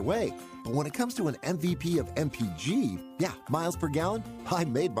persuaded either way. But when it comes to an MVP of MPG, yeah, miles per gallon, I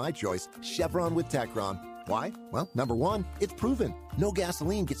made my choice. Chevron with Techron. Why? Well, number one, it's proven. No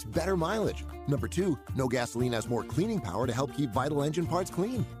gasoline gets better mileage. Number two, no gasoline has more cleaning power to help keep vital engine parts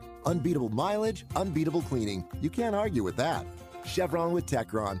clean. Unbeatable mileage, unbeatable cleaning. You can't argue with that. Chevron with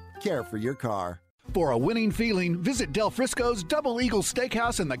Techron. Care for your car. For a winning feeling, visit Del Frisco's Double Eagle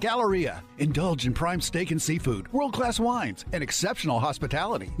Steakhouse in the Galleria. Indulge in prime steak and seafood, world-class wines, and exceptional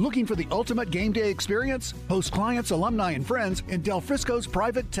hospitality. Looking for the ultimate game day experience? Host clients, alumni, and friends in Del Frisco's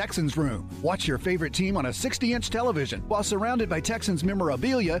private Texans room. Watch your favorite team on a 60-inch television while surrounded by Texans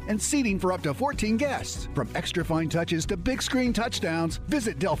memorabilia and seating for up to 14 guests. From extra fine touches to big screen touchdowns,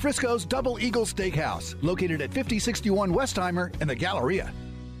 visit Del Frisco's Double Eagle Steakhouse, located at 5061 Westheimer in the Galleria.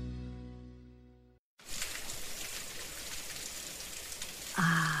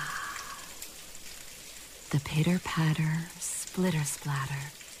 The pitter-patter,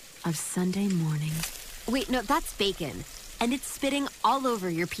 splitter-splatter of Sunday mornings. Wait, no, that's bacon. And it's spitting all over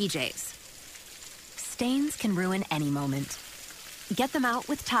your PJs. Stains can ruin any moment. Get them out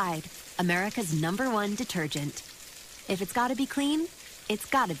with Tide, America's #1 detergent. If it's gotta be clean, it's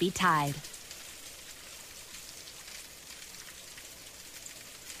gotta be Tide.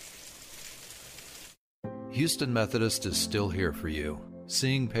 Houston Methodist is still here for you,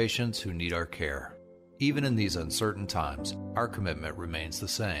 seeing patients who need our care. Even in these uncertain times, our commitment remains the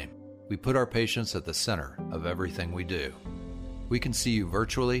same. We put our patients at the center of everything we do. We can see you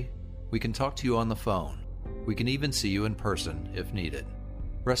virtually, we can talk to you on the phone, we can even see you in person if needed.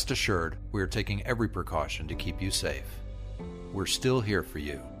 Rest assured, we are taking every precaution to keep you safe. We're still here for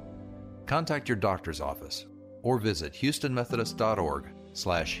you. Contact your doctor's office or visit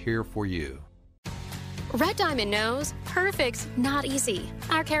houstonmethodist.org/here4you. Red Diamond knows perfect's not easy.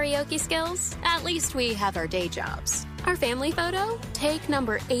 Our karaoke skills? At least we have our day jobs. Our family photo? Take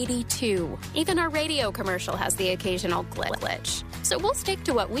number 82. Even our radio commercial has the occasional glitch. So we'll stick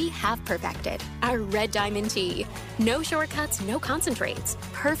to what we have perfected. Our Red Diamond tea. No shortcuts, no concentrates.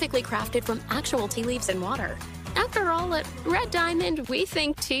 Perfectly crafted from actual tea leaves and water. After all, at Red Diamond, we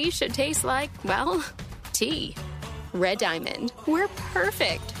think tea should taste like, well, tea. Red Diamond. We're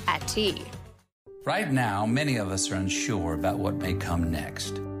perfect at tea. Right now, many of us are unsure about what may come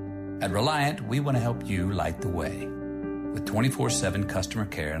next. At Reliant, we want to help you light the way. With 24/7 customer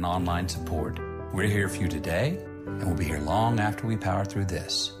care and online support, we're here for you today, and we'll be here long after we power through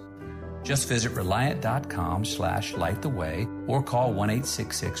this. Just visit Reliant.com/lighttheway or call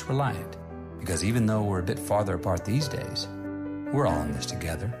 1-866-RELIANT. Because even though we're a bit farther apart these days, we're all in this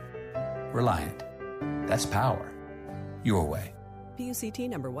together. Reliant. That's power. Your way. PUCT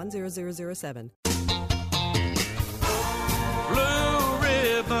number 10007. Blue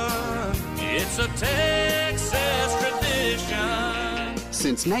Ribbon, it's a Texas tradition.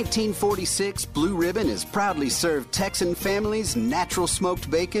 Since 1946, Blue Ribbon has proudly served Texan families natural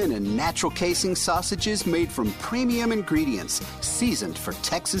smoked bacon and natural casing sausages made from premium ingredients, seasoned for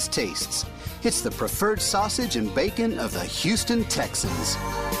Texas tastes. It's the preferred sausage and bacon of the Houston Texans.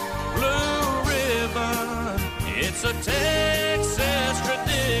 Blue Ribbon, it's a Texas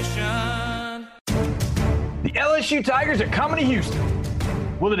tradition. The LSU Tigers are coming to Houston.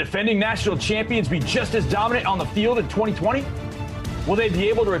 Will the defending national champions be just as dominant on the field in 2020? Will they be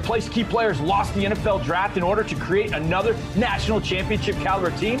able to replace key players lost in the NFL draft in order to create another national championship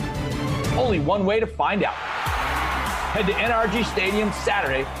caliber team? Only one way to find out. Head to NRG Stadium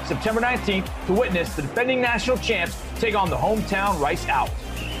Saturday, September 19th to witness the defending national champs take on the hometown Rice Owls.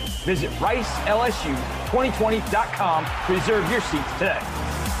 Visit RiceLSU2020.com to reserve your seats today.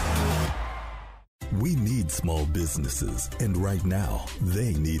 We need small businesses, and right now,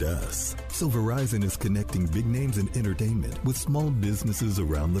 they need us. So Verizon is connecting big names in entertainment with small businesses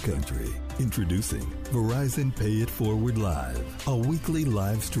around the country. Introducing Verizon Pay It Forward Live, a weekly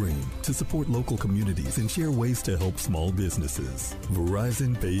live stream to support local communities and share ways to help small businesses.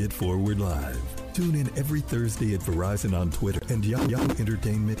 Verizon Pay It Forward Live. Tune in every Thursday at Verizon on Twitter and Yahoo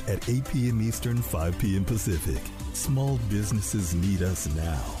Entertainment at 8 p.m. Eastern, 5 p.m. Pacific. Small businesses need us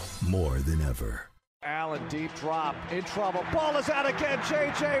now more than ever. Allen, deep drop, in trouble. Ball is out again,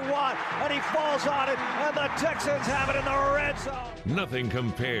 J.J. Watt, and he falls on it, and the Texans have it in the red zone. Nothing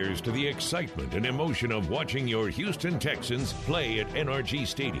compares to the excitement and emotion of watching your Houston Texans play at NRG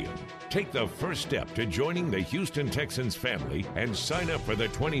Stadium. Take the first step to joining the Houston Texans family and sign up for the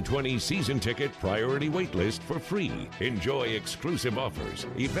 2020 season ticket priority waitlist for free. Enjoy exclusive offers,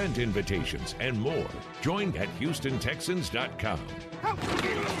 event invitations, and more. Join at HoustonTexans.com.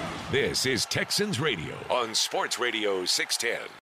 This is Texans Radio on Sports Radio 610.